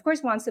 of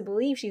course, wants to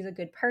believe she's a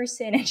good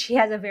person, and she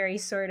has a very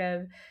sort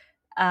of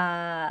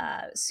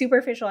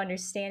superficial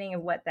understanding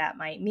of what that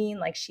might mean.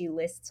 Like, she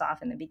lists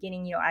off in the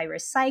beginning, I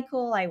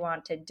recycle, I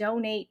want to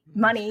donate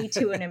money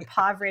to an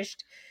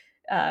impoverished,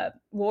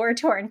 war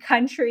torn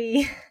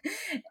country.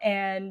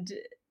 And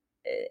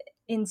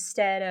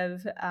instead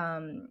of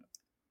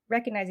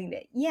recognizing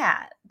that,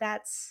 yeah,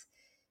 that's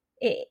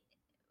it.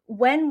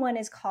 When one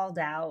is called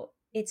out,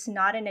 it's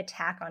not an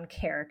attack on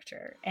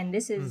character. And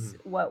this is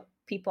Mhm. what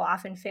people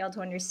often fail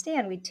to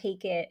understand. We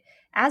take it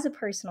as a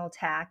personal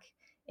attack.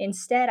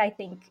 Instead, I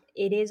think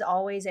it is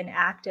always an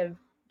act of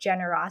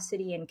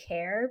generosity and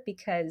care,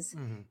 because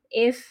Mhm.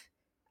 if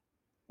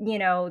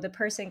the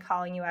person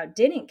calling you out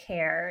didn't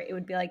care, it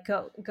would be like,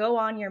 go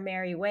on your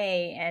merry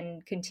way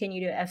and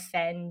continue to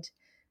offend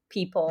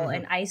people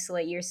and Mhm.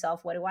 isolate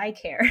yourself. What do I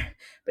care?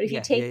 But if you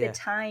Yeah, yeah, take the yeah.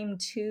 time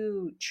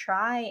to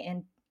try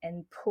and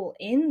pull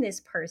in this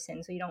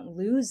person so you don't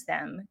lose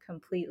them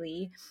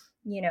completely,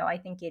 I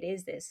think it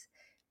is this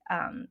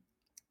um,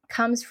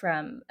 comes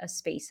from a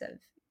space of,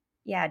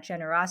 yeah,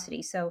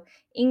 generosity. So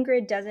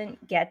Ingrid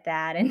doesn't get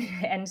that, and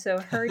and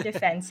so her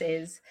defense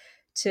is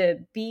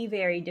to be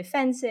very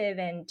defensive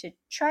and to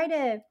try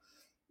to,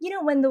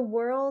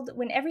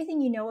 when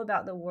everything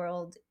about the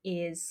world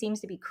is seems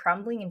to be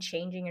crumbling and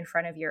changing in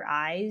front of your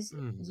eyes,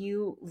 Mhm.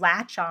 you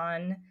latch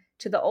on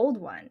to the old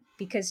one,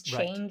 because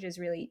Right. change is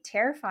really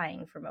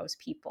terrifying for most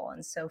people.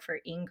 And so for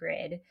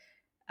Ingrid,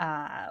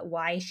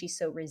 why she's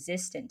so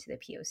resistant to the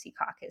POC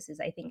caucus is,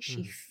 I think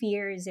she Mhm.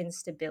 fears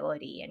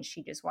instability, and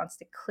she just wants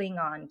to cling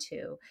on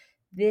to,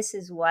 this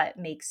is what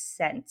makes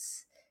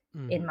sense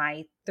in Hmm.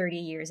 my 30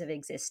 years of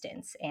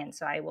existence. And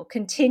so I will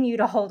continue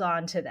to hold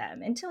on to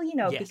them until,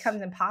 it Yes.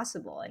 becomes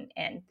impossible,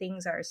 and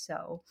things are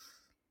so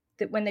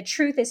that when the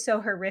truth is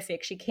so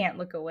horrific, she can't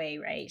look away,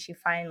 right? She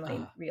finally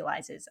Ah.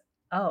 realizes,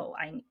 oh,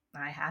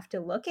 I have to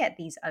look at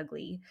these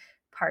ugly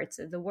parts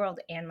of the world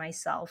and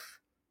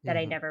myself that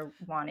I Mhm. never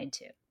wanted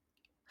to.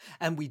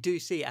 And we do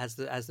see as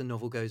the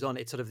novel goes on,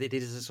 it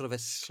is a sort of a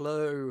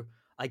slow,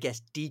 I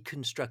guess,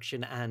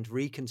 deconstruction and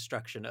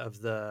reconstruction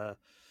of her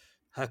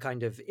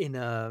kind of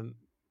inner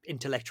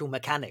intellectual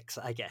mechanics,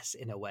 I guess,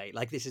 in a way.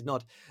 Like there's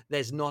not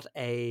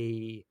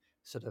a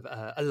sort of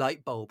a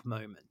light bulb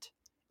moment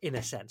in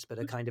a sense, but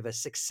a kind of a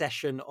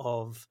succession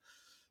of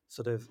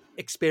sort of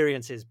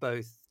experiences,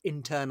 both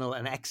internal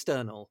and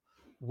external,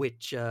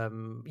 which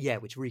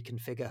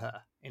reconfigure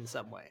her in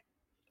some way.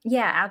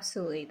 Yeah,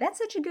 absolutely. That's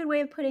such a good way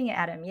of putting it,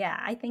 Adam. Yeah,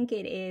 I think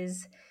it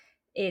is.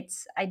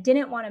 I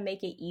didn't want to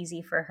make it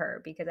easy for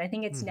her because I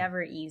think it's Hmm.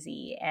 never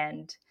easy.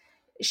 And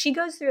she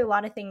goes through a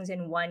lot of things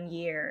in one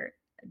year,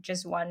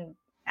 just one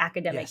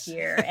academic Yes.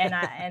 year.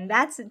 And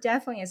that's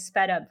definitely a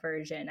sped up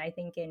version. I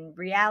think in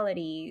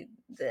reality,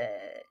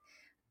 the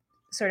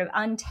sort of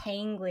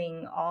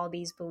untangling all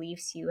these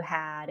beliefs you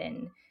had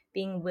and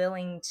being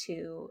willing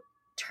to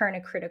turn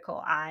a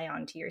critical eye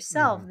onto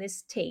yourself, Hmm.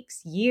 this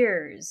takes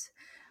years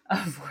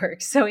of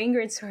work. So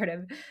Ingrid sort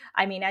of,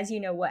 I mean, as you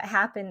know, what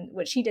happened,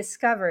 what she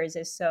discovers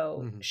is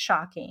so Hmm.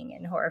 shocking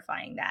and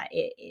horrifying that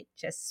it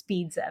just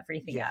speeds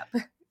everything Yeah. up.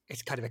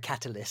 It's kind of a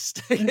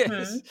catalyst, I Hmm.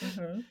 guess.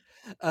 Hmm.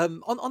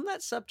 On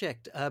that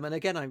subject, and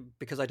again,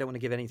 because I don't want to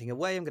give anything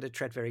away, I'm going to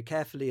tread very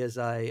carefully as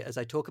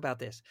I talk about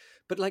this.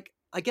 But like,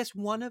 I guess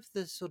one of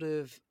the sort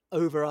of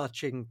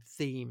overarching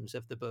themes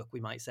of the book,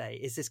 we might say,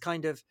 is this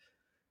kind of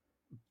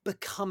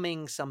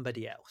becoming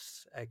somebody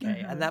else.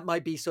 Okay, and Hmm. that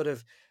might be sort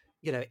of,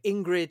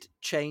 Ingrid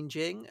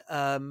changing.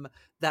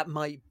 That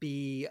might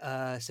be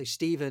so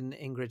Stephen,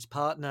 Ingrid's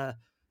partner,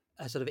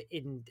 sort of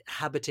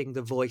inhabiting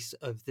the voice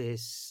of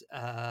this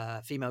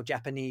female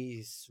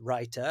Japanese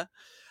writer,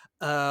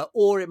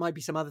 or it might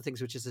be some other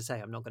things, which is to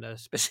say, I'm not going to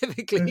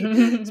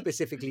Hmm.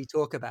 specifically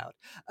talk about.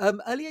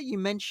 Earlier, you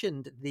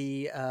mentioned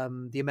the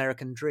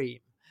American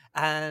dream,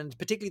 and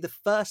particularly the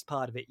first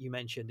part of it you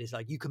mentioned is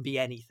like you can be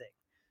anything,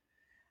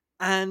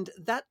 and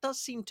that does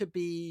seem to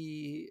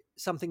be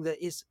something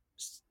that is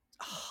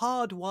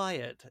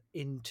hardwired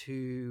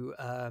into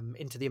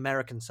the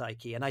American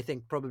psyche, and I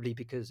think probably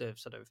because of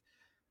sort of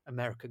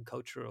American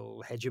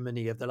cultural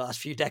hegemony of the last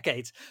few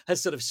decades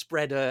has sort of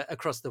spread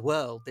across the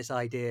world, this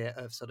idea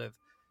of sort of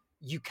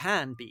you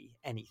can be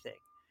anything.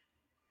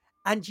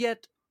 And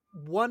yet,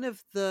 one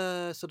of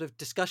the sort of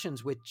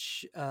discussions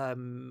which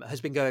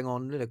has been going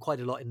on, quite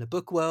a lot in the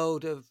book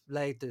world of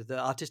late, the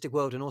artistic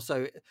world, and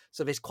also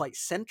sort of is quite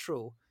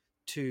central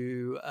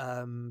to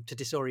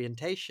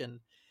disorientation,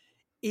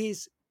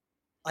 is,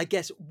 I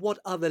guess, what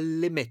are the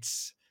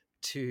limits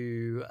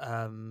to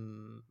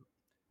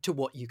to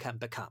what you can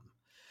become?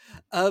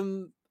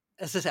 Um,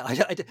 as I say,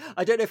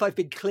 I don't know if I've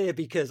been clear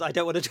because I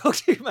don't want to talk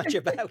too much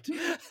about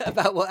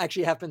what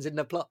actually happens in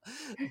the plot,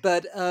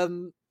 but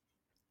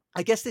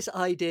I guess this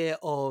idea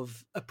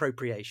of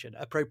appropriation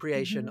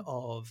Hmm.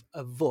 of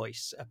a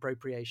voice,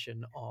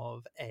 appropriation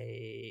of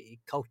a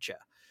culture.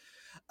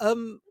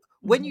 Um,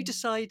 when you Hmm.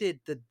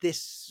 decided that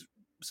this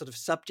sort of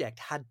subject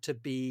had to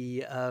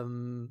be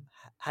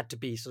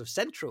sort of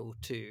central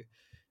to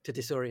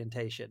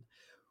disorientation,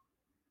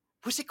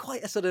 was it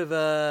quite a sort of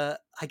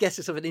I guess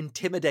a sort of an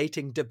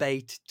intimidating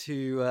debate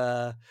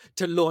to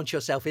launch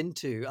yourself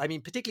into? I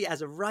mean, particularly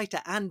as a writer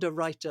and a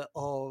writer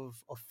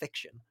of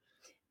fiction.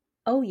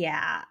 Oh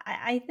yeah,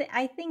 I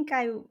think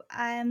I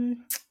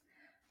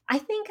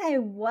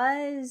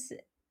was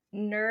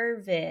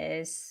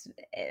nervous,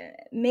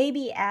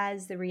 maybe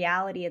as the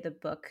reality of the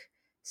book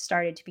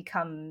started to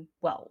become,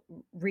 well,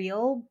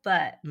 real.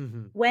 But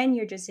Hmm. when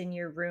you're just in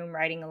your room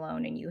writing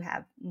alone and you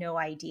have no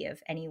idea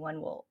if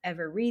anyone will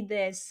ever read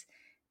this,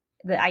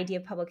 the idea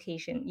of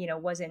publication,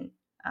 wasn't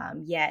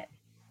yet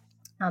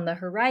on the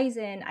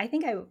horizon. I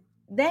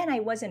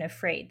wasn't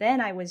afraid.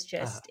 Then I was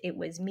Uh, just, it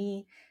was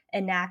me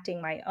enacting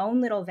my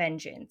own little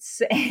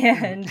vengeance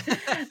mhm. and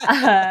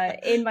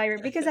in my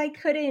room because I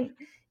couldn't,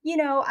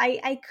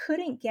 I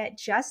couldn't get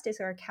justice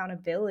or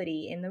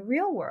accountability in the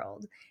real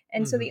world.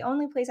 And so the Mhm.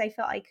 only place I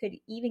felt I could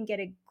even get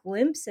a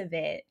glimpse of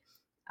it,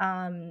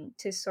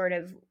 to sort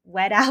of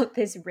let out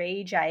this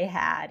rage I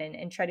had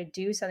and try to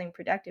do something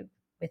productive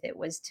with it,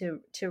 was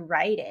to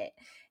write it.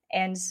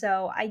 And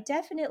so I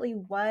definitely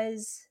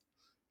was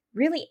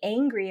really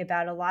angry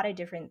about a lot of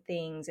different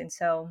things. And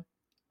so,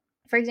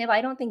 for example,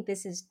 I don't think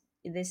this is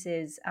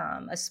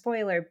a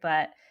spoiler,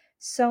 but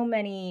so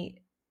many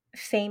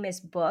famous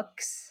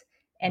books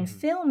and Mhm.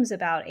 films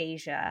about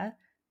Asia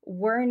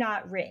were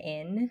not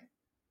written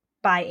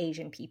by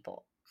Asian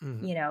people.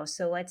 Mhm.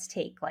 So let's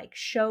take like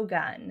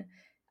Shogun,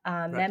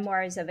 Right.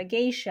 Memoirs of a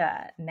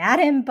Geisha,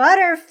 Madame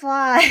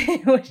Butterfly,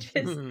 which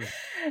is Mhm.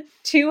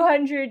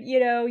 200,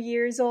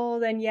 years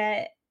old, and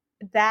yet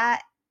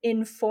that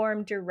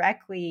informed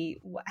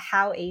directly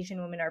how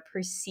Asian women are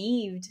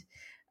perceived,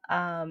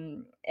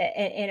 and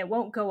it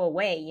won't go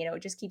away. It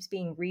just keeps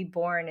being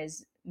reborn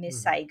as Miss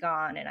Mhm.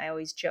 Saigon. And I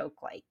always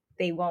joke, like,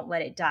 they won't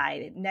let it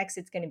die. Next,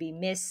 it's going to be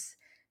Miss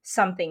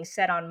something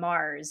set on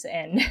Mars.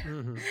 And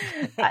Mhm.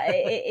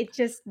 it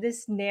just,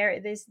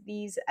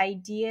 these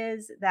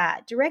ideas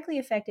that directly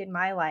affected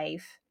my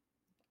life,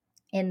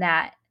 in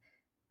that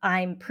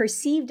I'm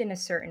perceived in a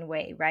certain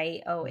way,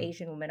 right? Oh, Mm.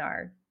 Asian women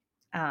are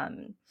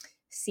um,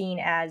 seen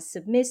as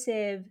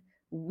submissive,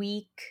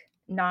 weak,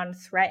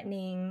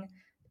 non-threatening,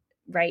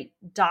 right?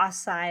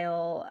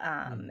 Docile,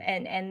 Mhm.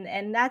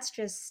 and that's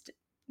just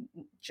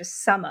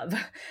some of.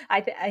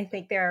 I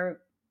think there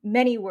are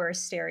many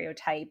worse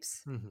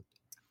stereotypes, Mhm.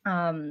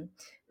 um,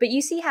 but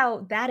you see how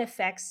that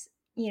affects,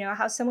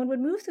 how someone would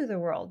move through the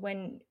world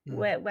when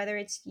Mhm. whether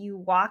it's you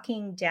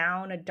walking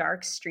down a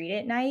dark street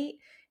at night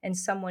and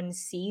someone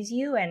sees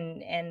you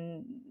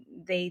and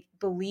they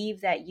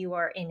believe that you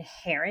are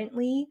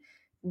inherently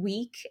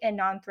weak and Mhm.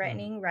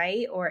 non-threatening,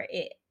 right? Or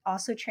it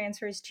also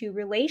transfers to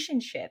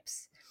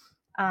relationships.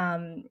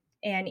 Um,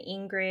 and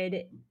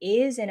Ingrid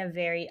is in a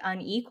very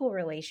unequal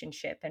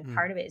relationship, and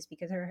part Mhm. of it is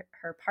because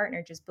her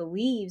partner just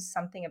believes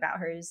something about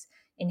her is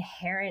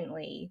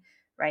inherently,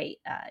 right,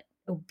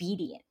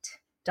 obedient,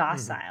 Mhm.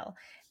 docile.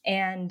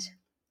 And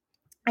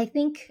I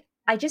think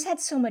I just had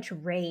so much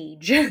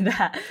rage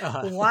that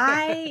Uh-huh.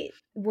 why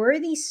were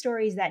these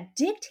stories that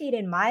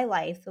dictated my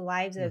life, the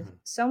lives of Mhm.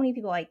 so many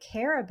people I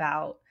care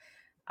about,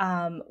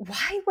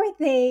 why were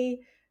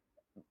they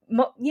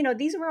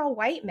these were all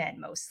white men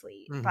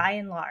mostly, Mhm. by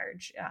and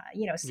large,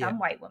 Yeah. some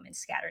white women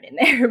scattered in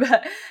there,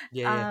 but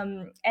Yeah,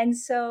 yeah. and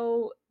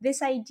so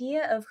this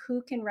idea of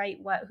who can write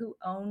what, who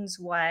owns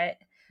what,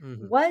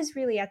 Mhm. was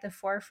really at the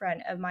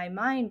forefront of my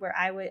mind, where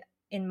I would,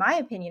 in my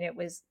opinion, it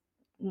was,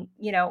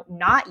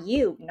 not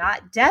you,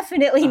 not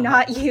definitely Uh-huh.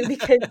 not you,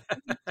 because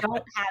you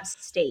don't have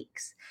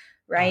stakes,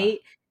 Uh-huh. right?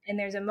 And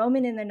there's a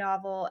moment in the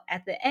novel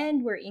at the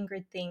end where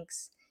Ingrid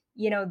thinks,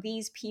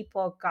 these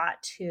people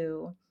got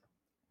to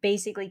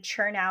basically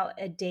churn out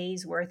a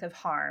day's worth of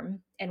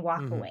harm and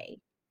walk Mhm.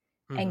 away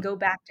and Mhm. go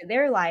back to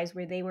their lives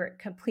where they were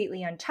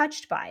completely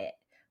untouched by it,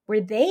 where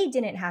they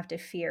didn't have to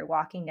fear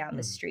walking down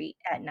the Mhm. street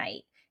at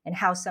night and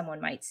how someone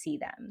might see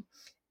them.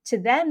 To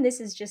them, this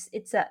is just,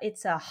 it's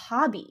a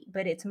hobby,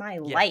 but it's my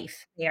Yeah.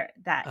 life there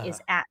that is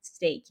Uh-huh. at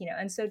stake,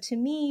 and so to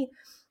me,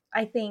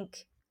 I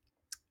think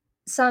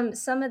some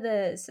of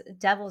the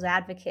devil's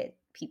advocate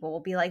people will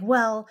be like,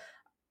 well,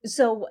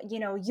 so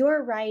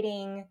you're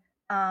writing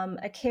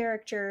a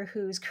character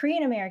who's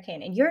Korean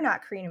American and you're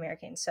not Korean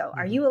American, so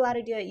are Mhm. you allowed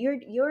to do it?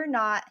 You're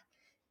not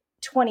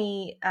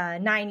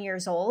 29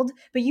 years old,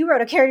 but you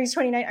wrote a character who's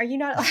 29, are you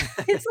not?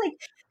 It's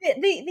like,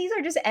 these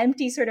are just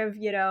empty sort of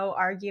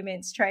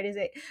arguments. Try to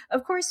say,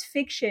 of course,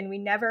 fiction, we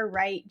never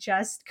write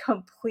just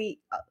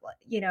complete,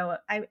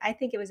 I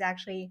think it was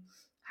actually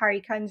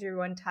Hari Kanzru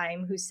one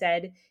time who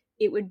said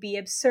it would be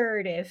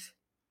absurd if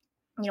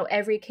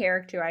every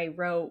character I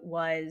wrote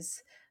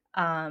was,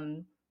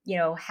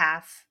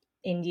 half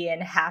Indian,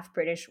 half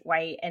British,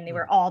 white, and they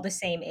were Mhm. all the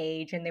same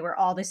age and they were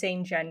all the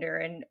same gender.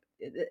 And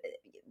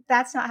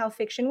that's not how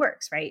fiction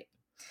works, right?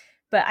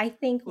 But I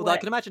think Although I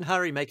what, can imagine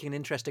Harry making an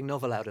interesting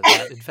novel out of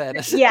that, in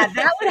fairness. yeah,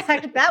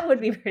 that would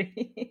be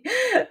pretty,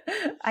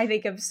 I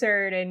think,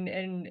 absurd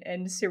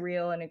and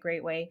surreal in a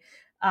great way.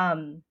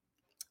 Um,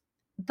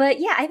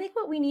 but yeah, I think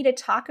what we need to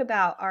talk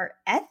about are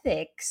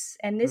ethics.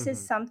 And this is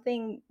Mhm.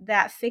 something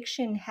that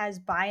fiction has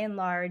by and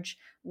large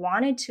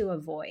wanted to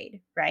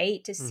avoid,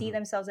 right? To see Mhm.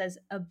 themselves as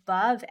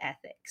above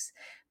ethics.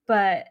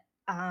 But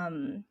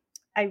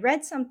I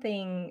read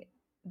something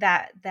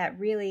that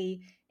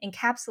really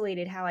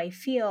encapsulated how I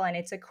feel. And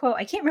it's a quote.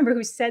 I can't remember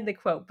who said the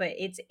quote, but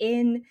it's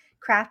in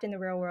Craft in the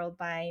Real World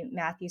by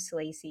Matthew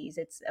Salaces.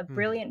 It's a Mhm.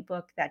 brilliant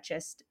book that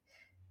just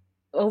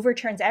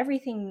overturns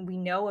everything we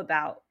know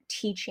about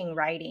teaching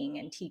writing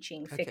and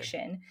teaching Okay.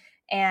 fiction.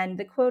 And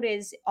the quote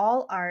is,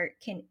 all art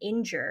can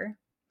injure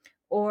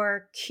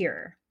or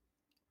cure.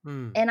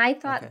 Mm. And I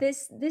thought Okay.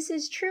 this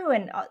is true.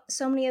 And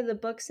so many of the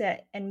books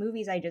and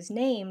movies I just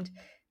named,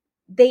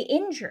 they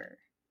injure,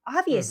 Mhm.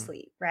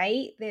 obviously,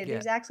 right? Yeah.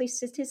 There's actually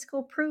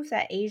statistical proof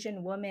that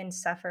Asian women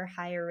suffer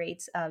higher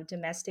rates of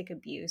domestic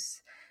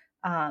abuse,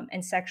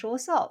 and sexual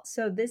assault.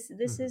 So this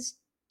Mhm. is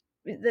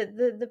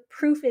the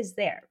proof is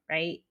there,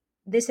 right?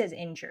 This has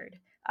injured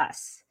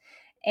us.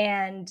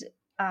 And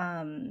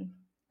um,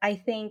 I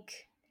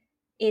think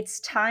it's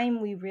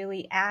time we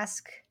really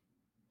ask,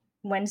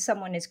 when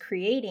someone is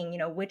creating,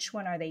 which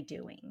one are they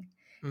doing?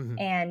 Mhm.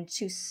 And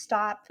to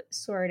stop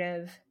sort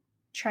of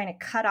trying to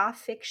cut off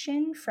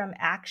fiction from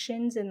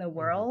actions in the Mhm.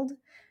 world,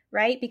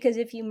 right? Because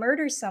if you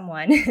murder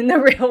someone in the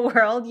real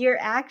world,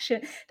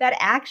 that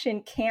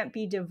action can't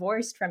be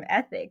divorced from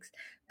ethics.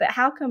 But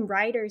how come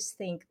writers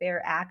think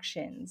their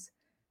actions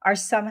are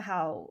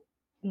somehow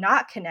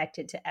not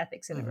connected to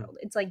ethics in the Mhm. world?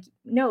 It's like,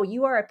 no,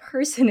 you are a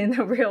person in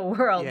the real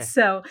world. Yeah.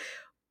 So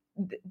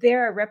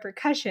there are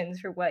repercussions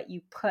for what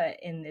you put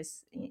in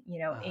this,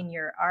 Uh-huh. in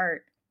your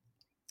art.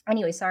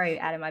 Anyway, sorry,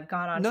 Adam, I've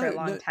gone on for a No,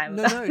 long no, time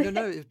no, about no, no,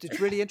 no. this. It's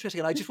really interesting,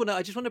 and I just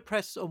want to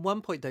press on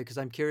one point though, because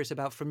I'm curious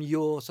about from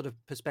your sort of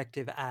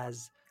perspective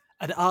as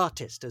an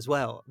artist as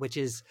well, which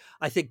is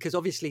I think because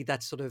obviously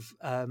that's sort of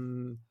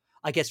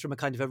I guess from a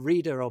kind of a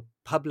reader or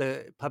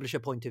publisher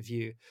point of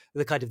view,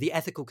 the kind of the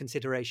ethical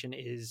consideration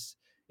is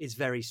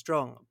very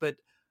strong. But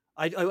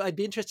I'd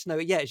be interested to know,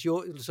 yeah, it's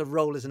your sort of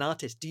role as an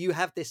artist. Do you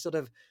have this sort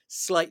of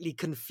slightly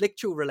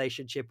conflictual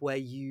relationship where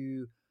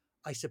you,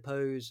 I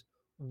suppose,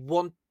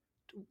 want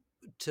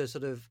to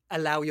sort of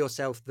allow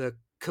yourself the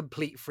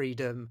complete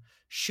freedom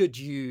should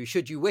you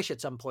wish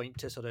at some point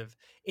to sort of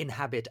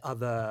inhabit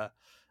other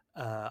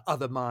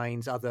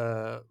minds,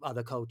 other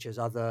cultures,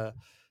 other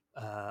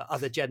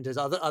genders,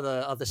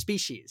 other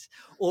species,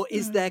 or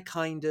is there Mm,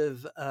 kind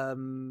of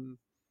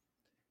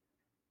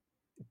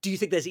do you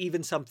think there's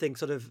even something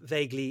sort of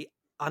vaguely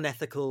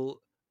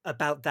unethical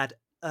about that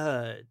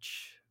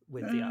urge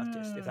with the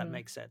artist, if that mm.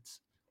 makes sense?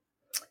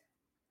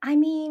 I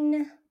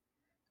mean,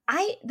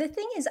 the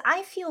thing is,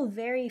 I feel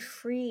very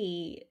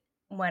free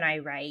when I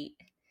write,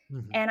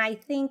 Hmm. and I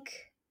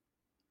think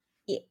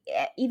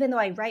even though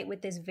I write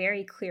with this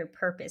very clear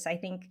purpose, I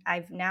think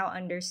I've now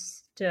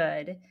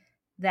understood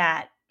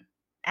that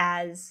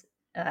as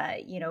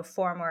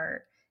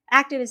former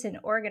activist and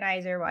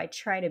organizer, well, I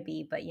try to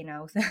be, but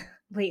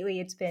lately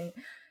it's been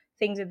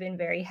things have been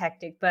very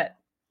hectic. But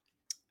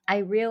I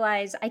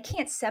realize I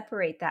can't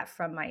separate that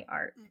from my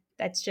art.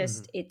 That's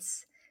Hmm. just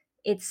it's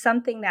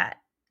something that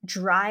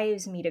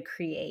drives me to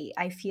create.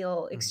 I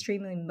feel Hmm.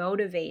 extremely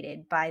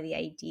motivated by the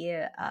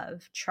idea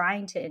of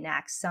trying to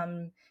enact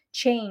some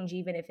change,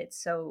 even if it's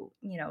so,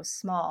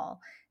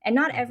 small. And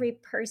not Hmm. every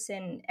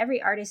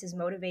artist is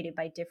motivated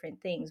by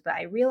different things, but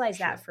I realize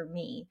that Sure. for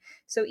me.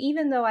 So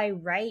even though I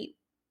write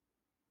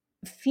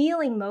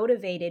feeling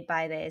motivated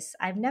by this,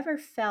 I've never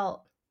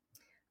felt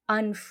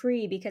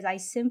unfree because I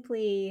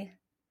simply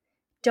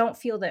don't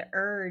feel the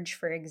urge,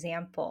 for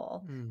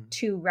example, Mm.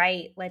 to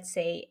write, let's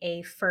say,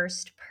 a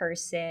first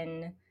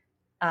person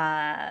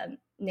uh,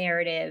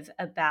 narrative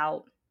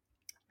about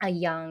a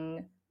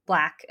young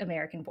Black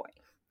American boy.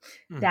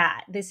 Mm.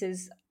 That this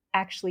is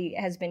actually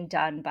has been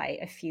done by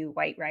a few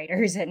white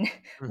writers, and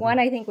one Hmm.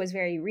 I think was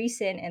very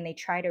recent, and they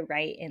try to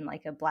write in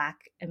like a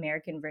Black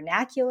American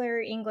vernacular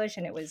English,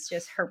 and it was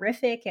just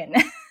horrific. And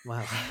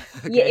Wow.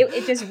 yeah, Okay.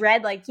 it just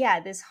read like, yeah,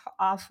 this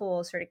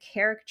awful sort of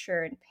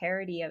caricature and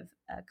parody of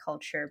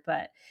culture.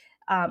 But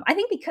I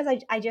think because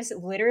I just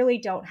literally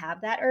don't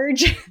have that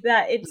urge,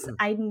 that Mm.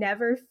 I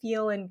never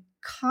feel in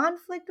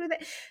conflict with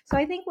it. So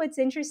I think what's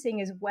interesting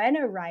is when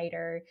a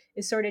writer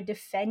is sort of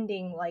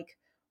defending, like,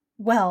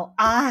 well,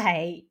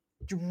 I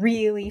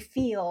really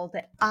feel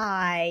that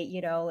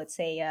let's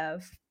say a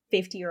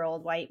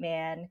 50-year-old white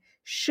man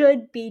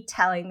should be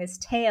telling this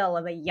tale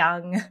of a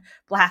young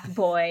Black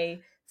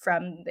boy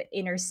from the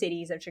inner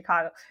cities of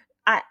Chicago.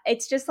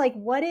 It's just like,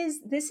 what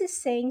is this is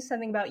saying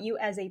something about you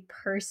as a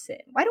person.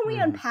 Why don't we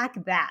Mhm.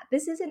 unpack that?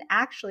 This isn't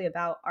actually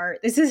about art.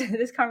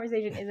 This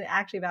conversation isn't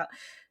actually about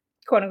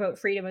quote unquote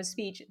freedom of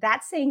speech.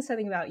 That's saying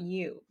something about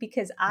you,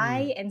 because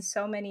Mm. I and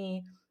so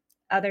many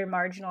other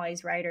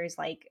marginalized writers,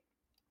 like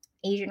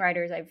Asian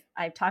writers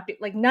I've talked to,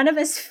 like, none of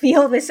us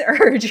feel this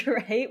urge,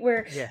 right?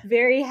 We're Yeah.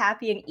 very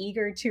happy and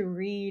eager to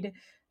read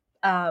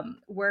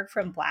work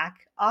from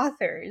Black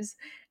authors.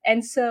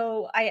 And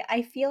so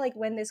I feel like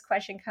when this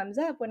question comes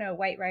up, when a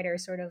white writer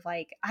is sort of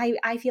like,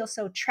 I feel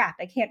so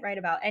trapped, I can't write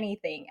about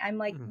anything. I'm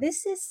like, Mm.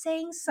 this is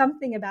saying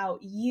something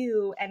about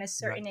you and a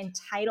certain Right.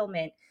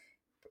 entitlement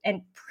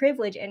and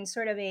privilege and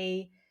sort of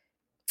a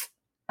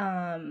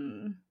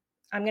um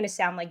I'm going to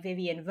sound like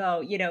Vivian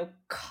Vo,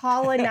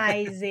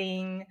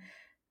 colonizing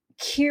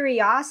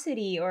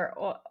curiosity,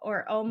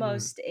 or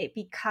Mm. almost it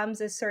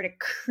becomes a sort of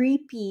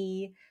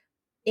creepy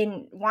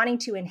in wanting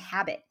to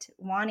inhabit,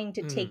 wanting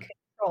to take Mm.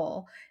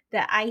 control,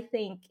 that I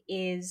think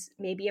is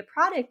maybe a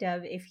product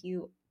of, if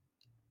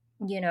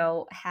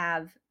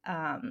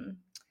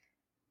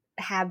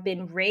have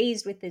been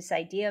raised with this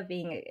idea of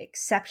being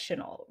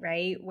exceptional,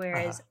 right?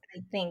 Uh-huh. Whereas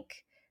I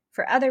think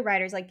for other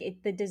writers, like,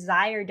 the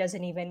desire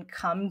doesn't even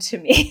come to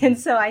me. And Mm.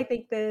 so I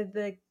think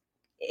the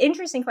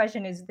interesting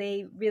question is,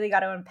 they really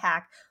got to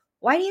unpack,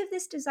 why do you have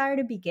this desire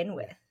to begin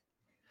with? Yeah.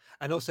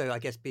 And also, I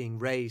guess, being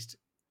raised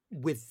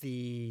with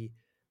the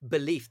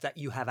belief that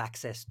you have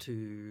access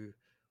to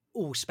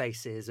all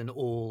spaces and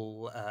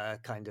all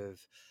kind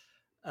of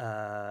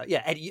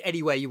yeah,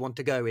 anywhere you want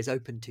to go is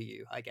open to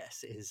you, I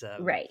guess,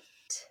 Right.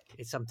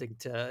 is something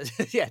to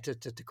yeah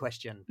to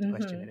question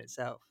in Hmm.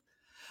 itself.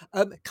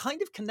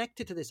 Kind of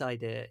connected to this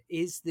idea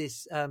is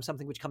this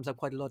something which comes up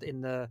quite a lot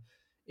in the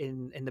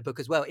book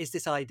as well, is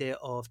this idea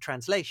of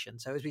translation.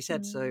 So as we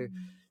said, so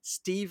Mm.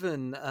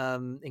 Stephen,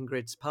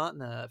 Ingrid's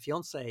partner,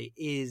 fiance,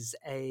 is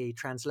a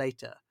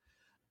translator,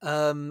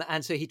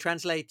 and so he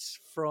translates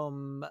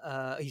from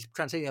he's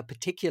translating a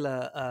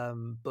particular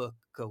book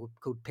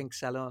called Pink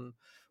Salon,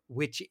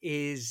 which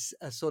is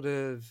a sort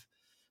of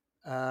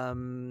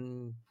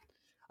um,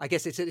 I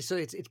guess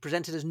it's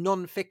presented as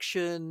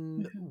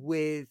non-fiction Mhm.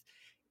 with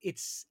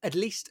it's at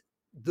least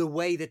the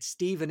way that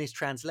Stephen is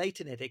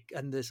translating it,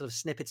 and the sort of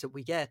snippets that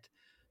we get,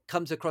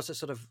 comes across as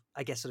sort of,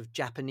 I guess, sort of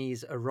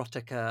Japanese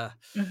erotica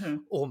Hmm.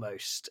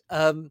 almost.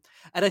 And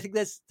I think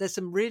there's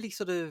some really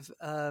sort of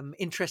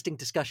interesting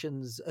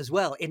discussions as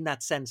well in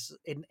that sense,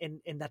 in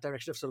that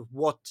direction of sort of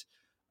what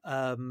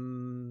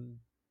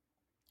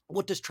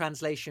does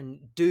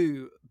translation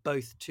do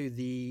both to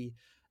the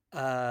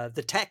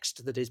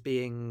text that is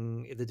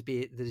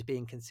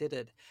being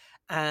considered,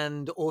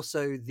 and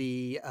also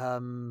the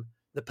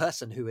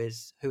person who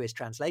is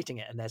translating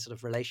it, and their sort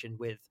of relation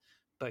with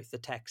both the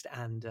text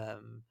and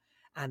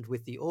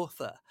with the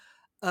author.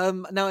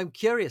 Now I'm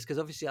curious because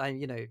obviously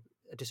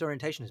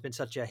Disorientation has been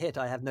such a hit.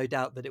 I have no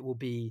doubt that it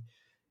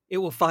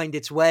will find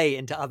its way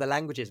into other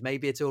languages.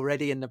 Maybe it's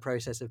already in the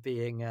process of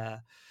being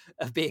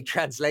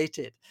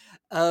translated.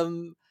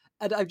 Um,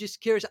 and I'm just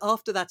curious,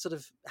 after that, sort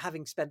of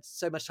having spent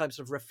so much time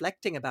sort of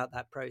reflecting about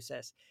that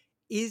process,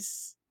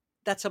 is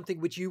that something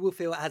which you will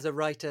feel as a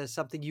writer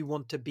something you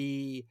want to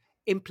be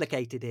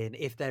implicated in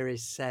if there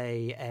is,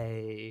 say,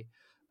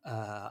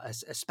 a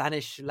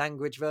Spanish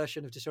language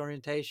version of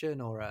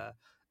Disorientation, or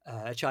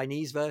a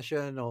Chinese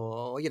version,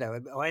 or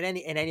or in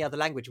any other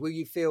language? Will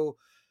you feel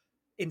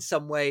in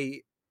some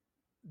way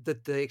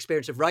that the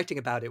experience of writing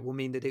about it will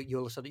mean that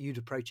you'd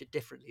approach it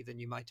differently than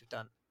you might have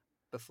done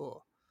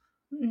before?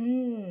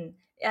 Mm.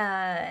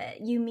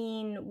 You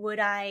mean would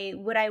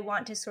I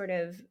want to sort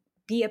of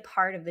be a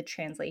part of the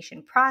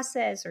translation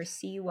process or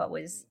see what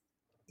was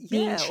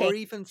being Yeah, or changed?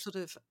 even sort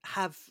of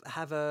have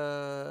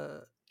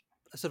a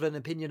sort of an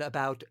opinion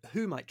about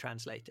who might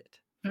translate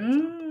it, for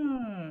example.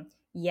 Mm.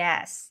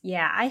 Yes.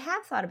 Yeah, I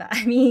have thought about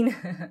I mean,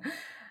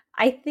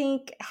 I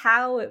think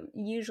how it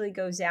usually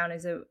goes down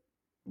is a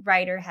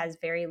writer has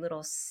very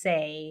little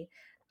say.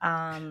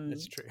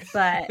 That's true.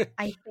 But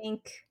I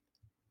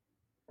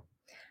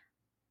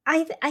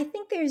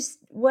think there's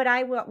what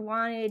I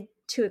wanted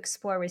to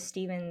explore with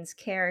Steven's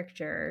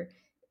character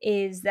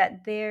is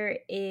that there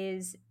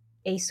is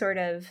a sort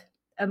of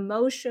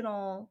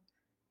emotional,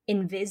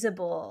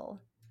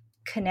 invisible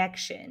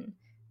connection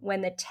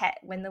when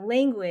when the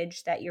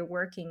language that you're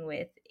working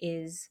with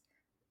is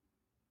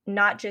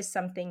not just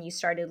something you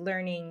started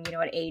learning,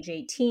 at age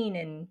 18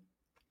 and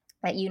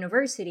at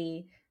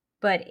university,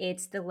 but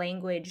it's the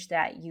language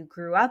that you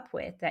grew up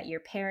with, that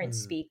your parents Mm,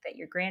 speak, that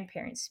your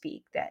grandparents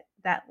speak,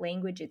 that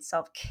language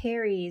itself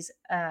carries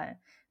an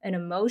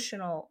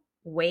emotional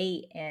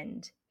weight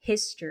and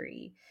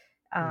history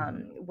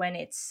mhm, when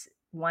it's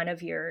one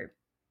of your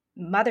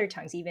mother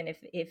tongues, even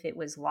if it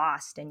was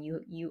lost and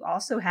you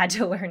also had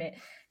to learn it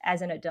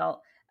as an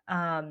adult.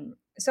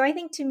 So I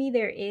think to me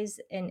there is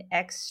an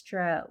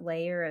extra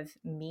layer of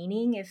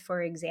meaning if,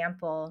 for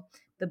example,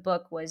 the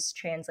book was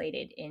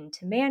translated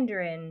into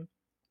Mandarin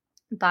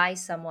by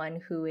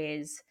someone who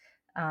is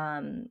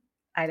um,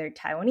 either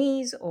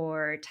Taiwanese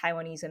or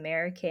Taiwanese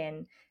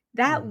American.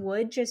 That mhm,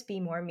 would just be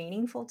more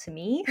meaningful to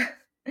me.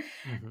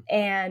 mhm,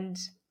 And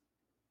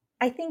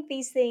I think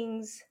these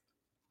things,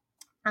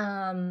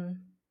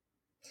 um,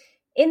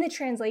 in the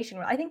translation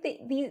world, I think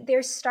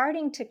they're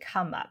starting to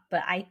come up,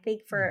 but I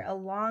think for mhm. a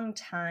long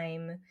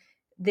time,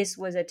 this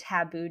was a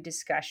taboo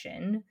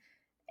discussion.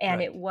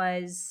 And it Right.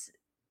 was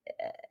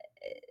uh,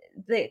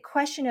 the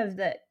question of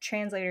the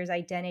translator's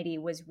identity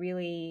was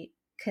really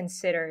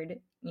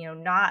considered,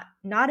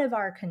 not of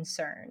our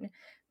concern.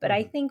 But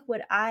I Mhm, think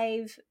what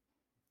I've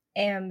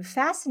am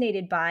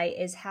fascinated by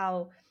is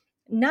how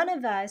none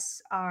of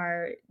us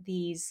are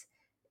these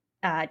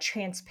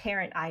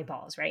transparent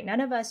eyeballs, right?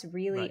 None of us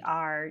really right.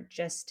 are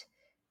just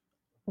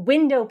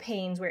window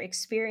panes where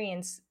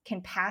experience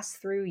can pass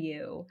through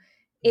you.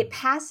 It Mhm,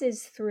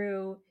 passes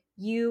through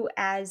you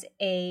as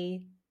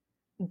a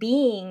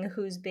being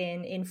who's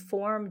been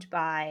informed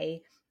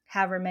by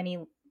however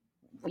many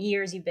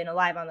years you've been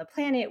alive on the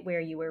planet,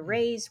 where you were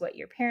mhm, raised, what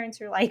your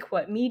parents are like,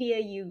 what media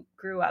you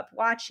grew up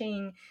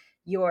watching,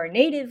 your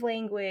native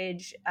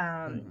language,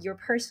 mhm, your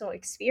personal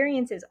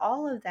experiences,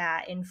 all of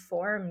that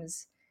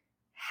informs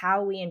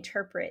how we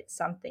interpret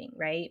something,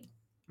 right?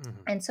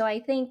 mhm, And so I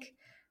think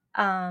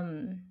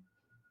um,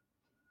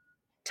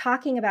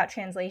 talking about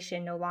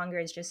translation no longer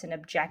is just an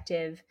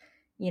objective,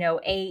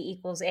 A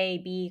equals A,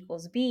 B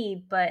equals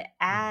B, but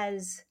mhm,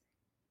 as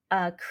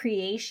a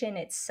creation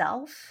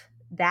itself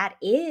that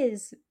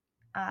is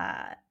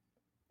uh,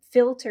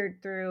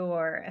 filtered through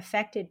or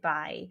affected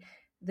by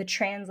the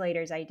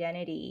translator's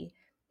identity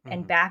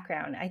and mhm.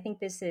 background. I think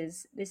this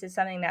is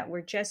something that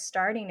we're just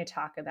starting to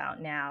talk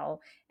about now,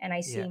 and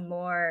I see Yeah.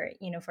 more,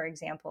 for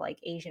example, like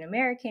Asian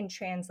American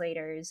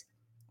translators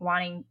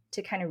wanting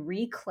to kind of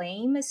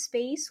reclaim a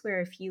space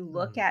where, if you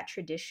look Mhm. at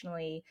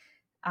traditionally,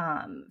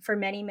 for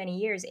many many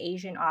years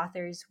Asian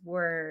authors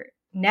were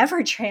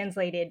never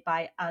translated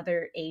by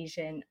other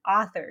Asian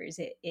authors.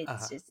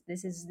 It's Uh-huh. just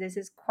this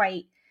is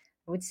quite,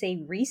 I would say,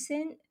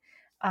 recent.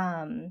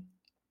 um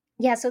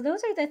yeah, so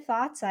those are the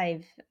thoughts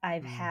I've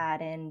Mm.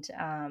 had. And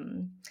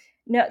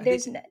no, And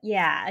it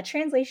yeah, a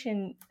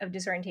translation of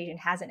Disorientation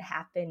hasn't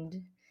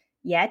happened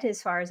yet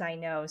as far as I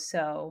know,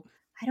 so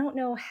I don't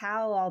know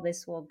how all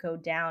this will go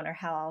down or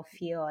how I'll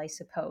feel, I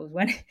suppose,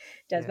 when it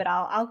does, Yeah. but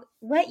I'll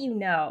let you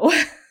know.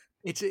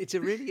 It's a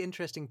really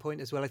interesting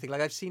point as well. I think,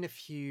 like, I've seen a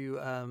few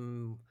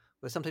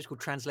well, sometimes called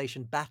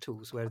translation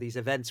battles, where these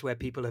events where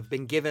people have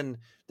been given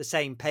the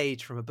same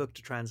page from a book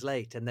to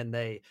translate, and then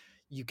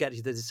you get,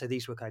 so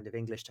these were kind of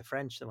English to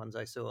French, the ones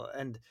I saw,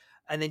 and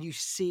then you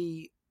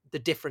see the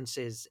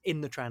differences in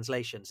the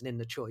translations and in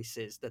the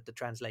choices that the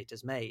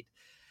translators made,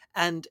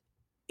 and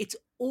it's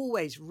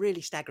always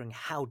really staggering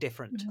how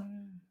different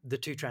Mhm. the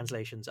two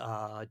translations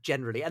are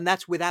generally, and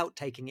that's without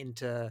taking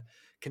into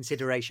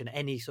consideration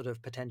any sort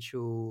of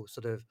potential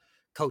sort of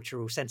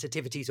cultural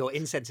sensitivities or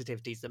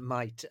insensitivities that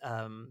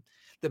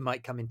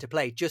might come into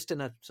play, just in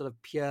a sort of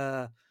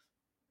pure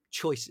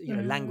choice,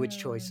 language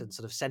choice Mm. and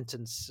sort of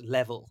sentence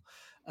level.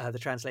 The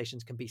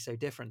translations can be so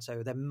different,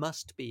 so there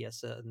must be a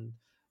certain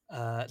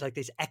like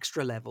this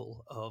extra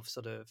level of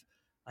sort of,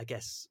 I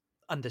guess,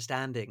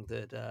 understanding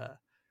that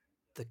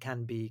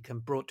can be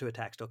brought to a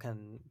text, or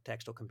can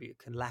be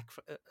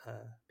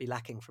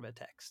lacking from a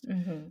text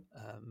Mhm.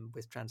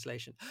 with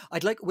translation.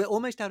 We're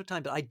almost out of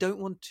time, but I don't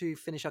want to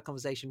finish our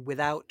conversation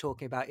without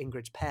talking about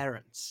Ingrid's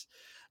parents,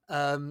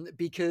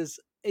 because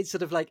it's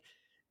sort of like,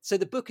 so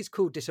the book is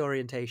called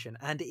Disorientation,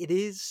 and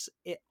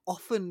it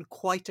often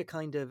quite a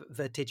kind of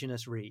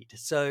vertiginous read.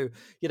 So,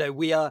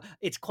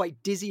 it's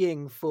quite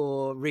dizzying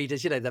for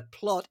readers. The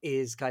plot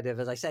is kind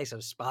of, as I say,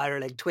 sort of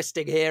spiraling,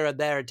 twisting here and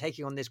there and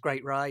taking on this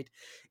great ride.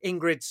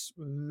 Ingrid's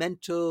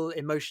mental,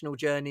 emotional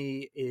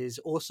journey is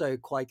also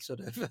quite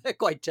sort of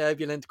quite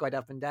turbulent, quite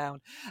up and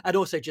down. And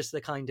also just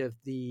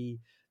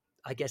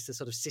I guess, the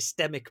sort of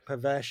systemic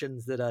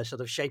perversions that are sort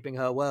of shaping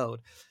her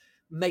world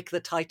make the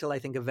title, I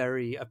think, a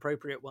very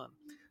appropriate one.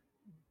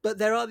 But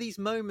there are these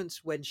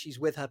moments when she's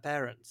with her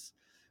parents,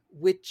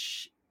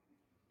 which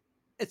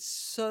it's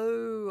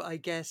so, I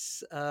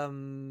guess,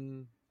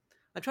 I'm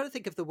trying to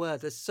think of the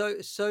word. They're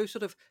so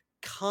sort of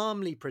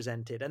calmly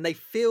presented, and they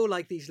feel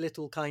like these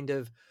little kind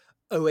of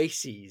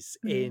oases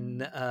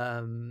Mm.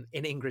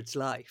 in Ingrid's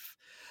life.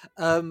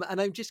 And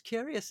I'm just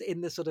curious, in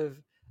the sort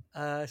of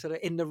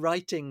in the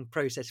writing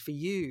process for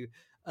you,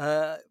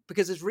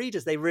 because as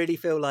readers, they really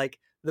feel like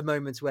the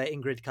moments where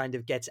Ingrid kind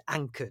of gets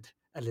anchored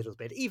a little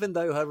bit, even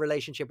though her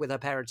relationship with her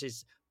parents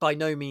is by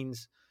no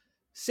means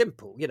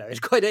simple. It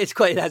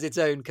has its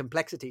own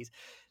complexities.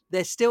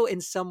 There's still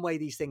in some way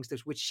these things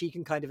which she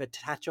can kind of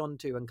attach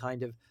onto and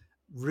kind of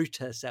root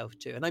herself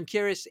to. And I'm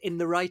curious, in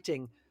the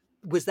writing,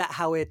 was that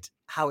how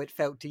it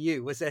felt to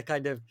you? Was there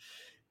kind of,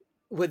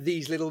 were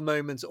these little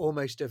moments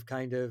almost of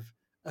kind of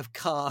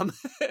calm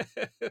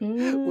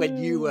Mm. when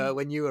you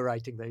were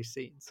writing those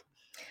scenes?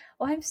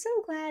 Well, I'm so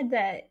glad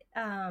that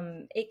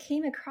it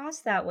came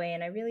across that way,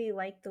 and I really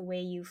like the way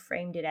you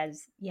framed it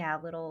as, yeah,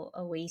 little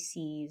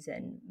oases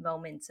and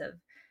moments of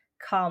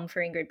calm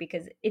for Ingrid,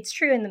 because it's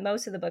true in the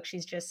most of the book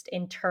she's just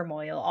in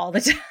turmoil all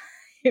the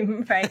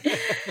time, right?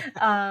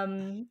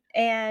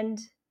 And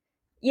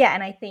yeah,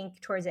 and I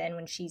think towards the end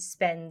when she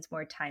spends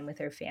more time with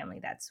her family,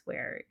 that's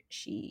where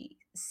she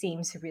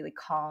seems to really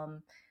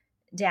calm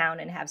down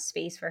and have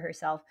space for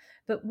herself.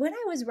 But when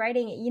I was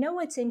writing it,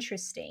 what's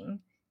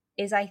interesting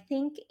is I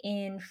think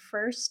in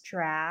first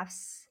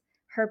drafts,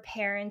 her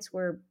parents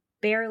were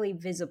barely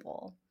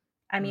visible.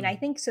 I mean, I Mm,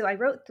 think so. I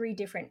wrote 3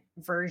 different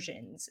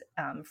versions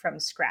from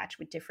scratch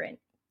with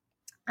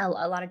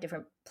a lot of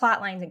different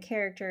plot lines and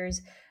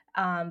characters.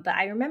 But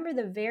I remember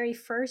the very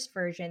first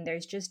version,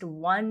 there's just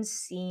one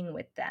scene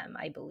with them,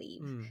 I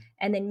believe. mm,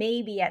 And then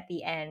maybe at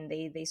the end,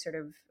 they sort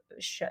of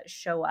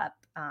show up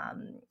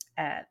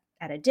at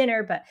a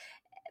dinner, but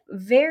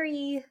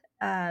very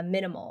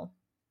minimal.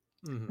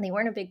 mm, They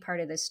weren't a big part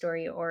of the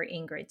story or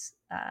Ingrid's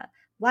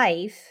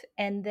life.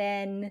 And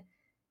then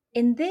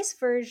in this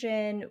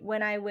version,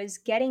 when I was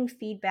getting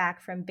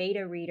feedback from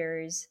beta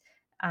readers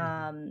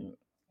mm. um,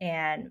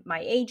 and my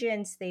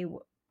agents, they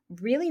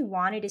really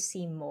wanted to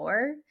see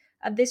more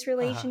of this Aha,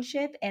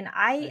 relationship. And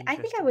I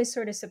think I interesting. was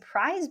sort of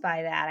surprised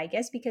by that, I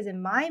guess, because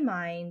in my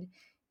mind,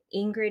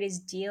 Ingrid is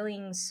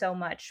dealing so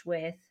much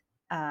with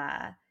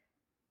uh,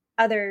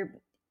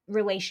 other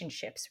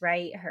relationships,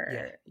 right? Yeah,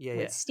 Her yeah,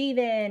 with yeah.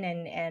 Steven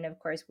and of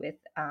course with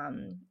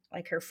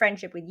like her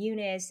friendship with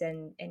Eunice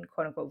and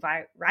quote unquote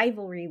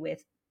rivalry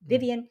with Mm,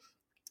 Vivian,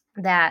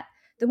 that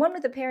the one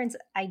with the parents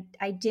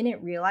I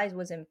didn't realize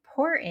was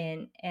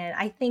important, and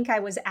I think I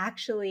was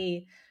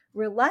actually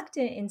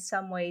reluctant in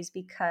some ways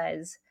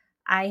because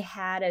I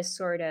had a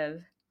sort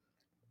of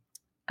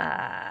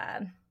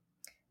uh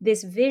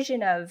this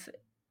vision of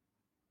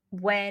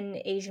when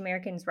Asian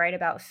Americans write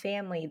about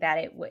family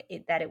that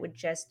that it would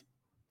just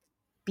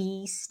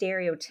be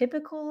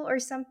stereotypical or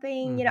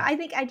something. mhm, I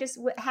think I just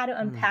had to mm.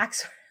 unpack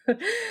sort of,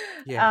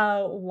 Yeah.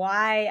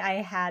 why I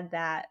had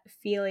that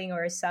feeling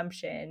or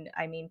assumption.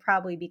 I mean,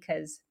 probably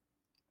because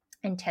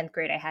in 10th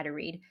grade I had to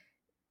read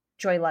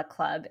Joy Luck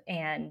Club,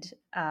 and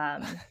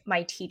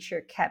my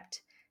teacher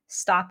kept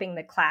stopping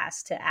the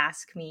class to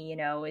ask me,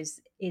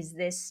 is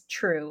this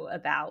true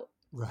about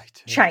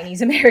Right. Okay.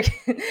 Chinese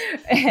American?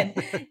 And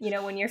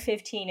when you're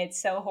 15, it's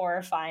so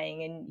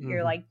horrifying, and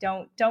you're Mhm. like,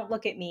 don't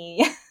look at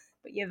me.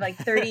 but you have like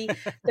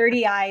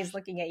 30 eyes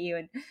looking at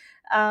you.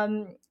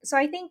 And so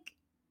I think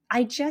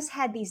I just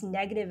had these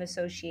negative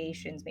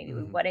associations maybe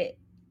with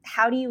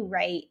how do you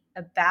write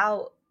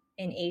about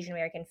an Asian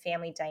American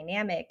family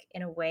dynamic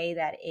in a way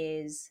that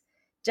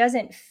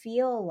doesn't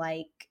feel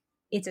like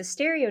it's a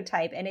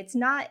stereotype. And it's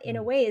not, in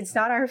a way, it's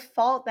not our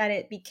fault that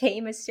it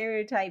became a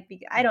stereotype.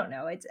 I don't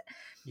know.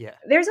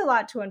 There's a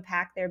lot to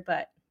unpack there,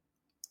 but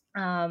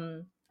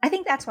I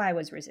think that's why I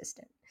was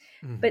resistant.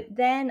 But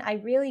then I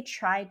really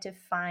tried to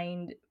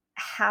find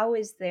how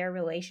is their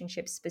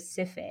relationship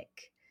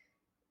specific,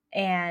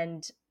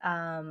 and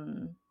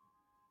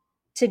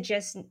to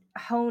just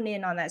hone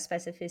in on that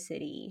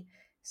specificity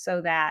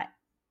so that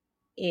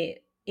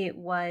it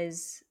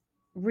was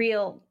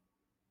real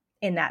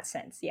in that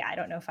sense. Yeah, I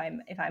don't know if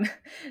I'm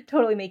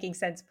totally making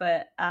sense,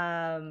 but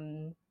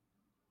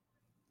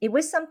it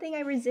was something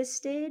I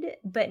resisted,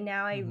 but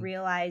now I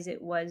realize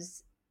it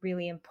was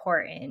really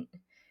important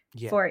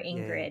for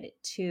Ingrid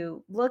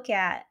to look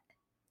at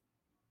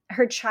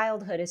her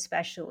childhood,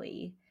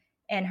 especially,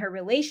 and her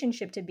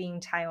relationship to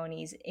being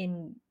Taiwanese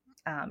in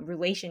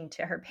relation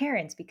to her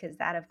parents, because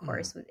that, of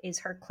course, is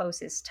her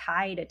closest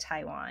tie to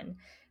Taiwan.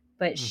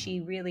 But she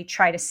really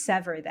tried to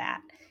sever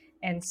that.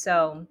 And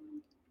so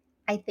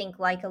I think,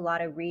 like a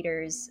lot of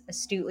readers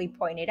astutely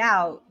pointed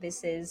out,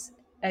 this is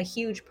a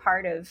huge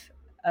part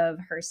of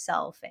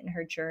herself and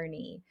her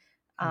journey.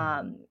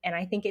 And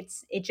I think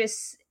it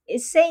just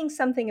is saying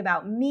something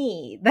about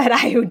me that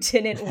I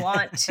didn't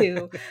want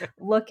to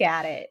look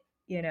at it,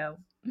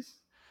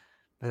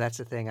 But that's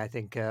the thing. I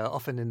think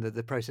often in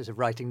the process of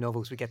writing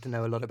novels, we get to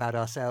know a lot about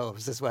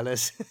ourselves as well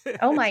as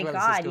oh my as well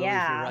God, as the stories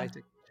yeah. we're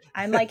writing.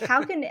 I'm like,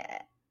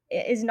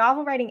 is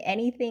novel writing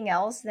anything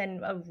else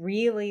than a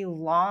really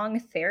long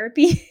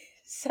therapy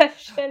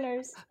session?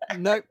 Or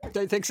No,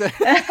 don't think so.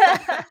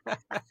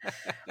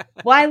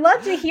 Well, I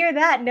love to hear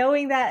that,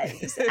 knowing that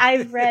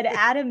I've read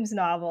Adam's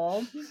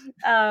novel.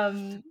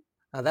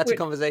 That's a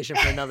conversation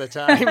for another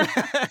time.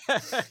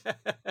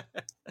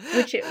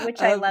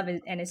 which I love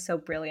and is so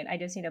brilliant. I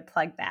just need to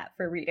plug that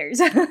for readers.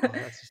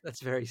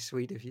 That's very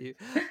sweet of you.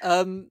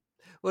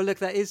 Well, look,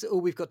 that is all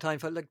we've got time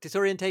for. Look,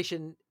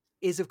 Disorientation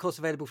is, of course,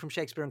 available from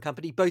Shakespeare &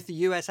 Company, both the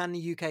US and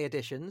the UK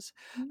editions,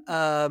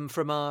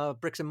 from our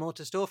bricks and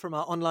mortar store, from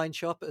our online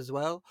shop as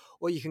well.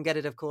 Or you can get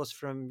it, of course,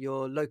 from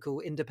your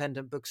local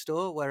independent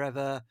bookstore,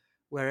 wherever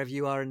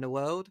you are in the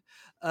world.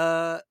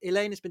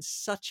 Elaine, it's been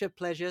such a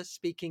pleasure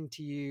speaking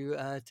to you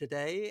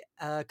today.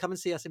 Come and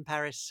see us in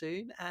Paris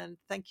soon. And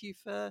thank you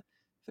for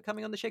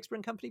coming on the Shakespeare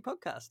 & Company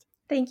podcast.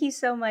 Thank you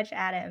so much,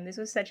 Adam. This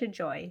was such a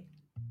joy.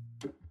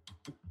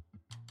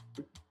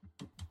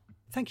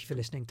 Thank you for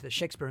listening to the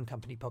Shakespeare &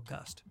 Company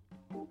podcast.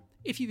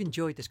 If you've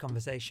enjoyed this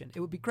conversation, it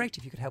would be great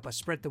if you could help us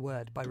spread the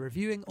word by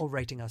reviewing or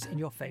rating us in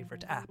your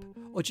favourite app,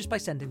 or just by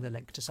sending the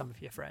link to some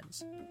of your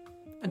friends.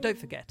 And don't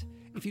forget,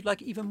 if you'd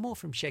like even more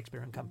from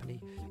Shakespeare &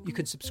 Company, you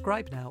can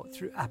subscribe now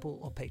through Apple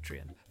or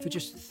Patreon for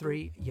just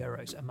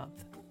 €3 a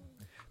month.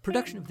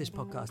 Production of this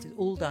podcast is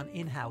all done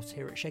in-house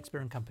here at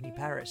Shakespeare & Company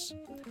Paris.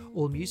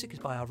 All music is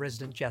by our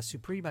resident jazz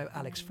supremo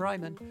Alex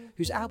Fryman,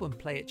 whose album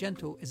Play It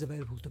Gentle is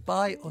available to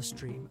buy or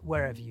stream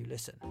wherever you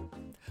listen.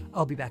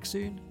 I'll be back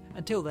soon.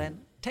 Until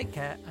then, take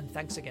care and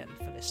thanks again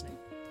for listening.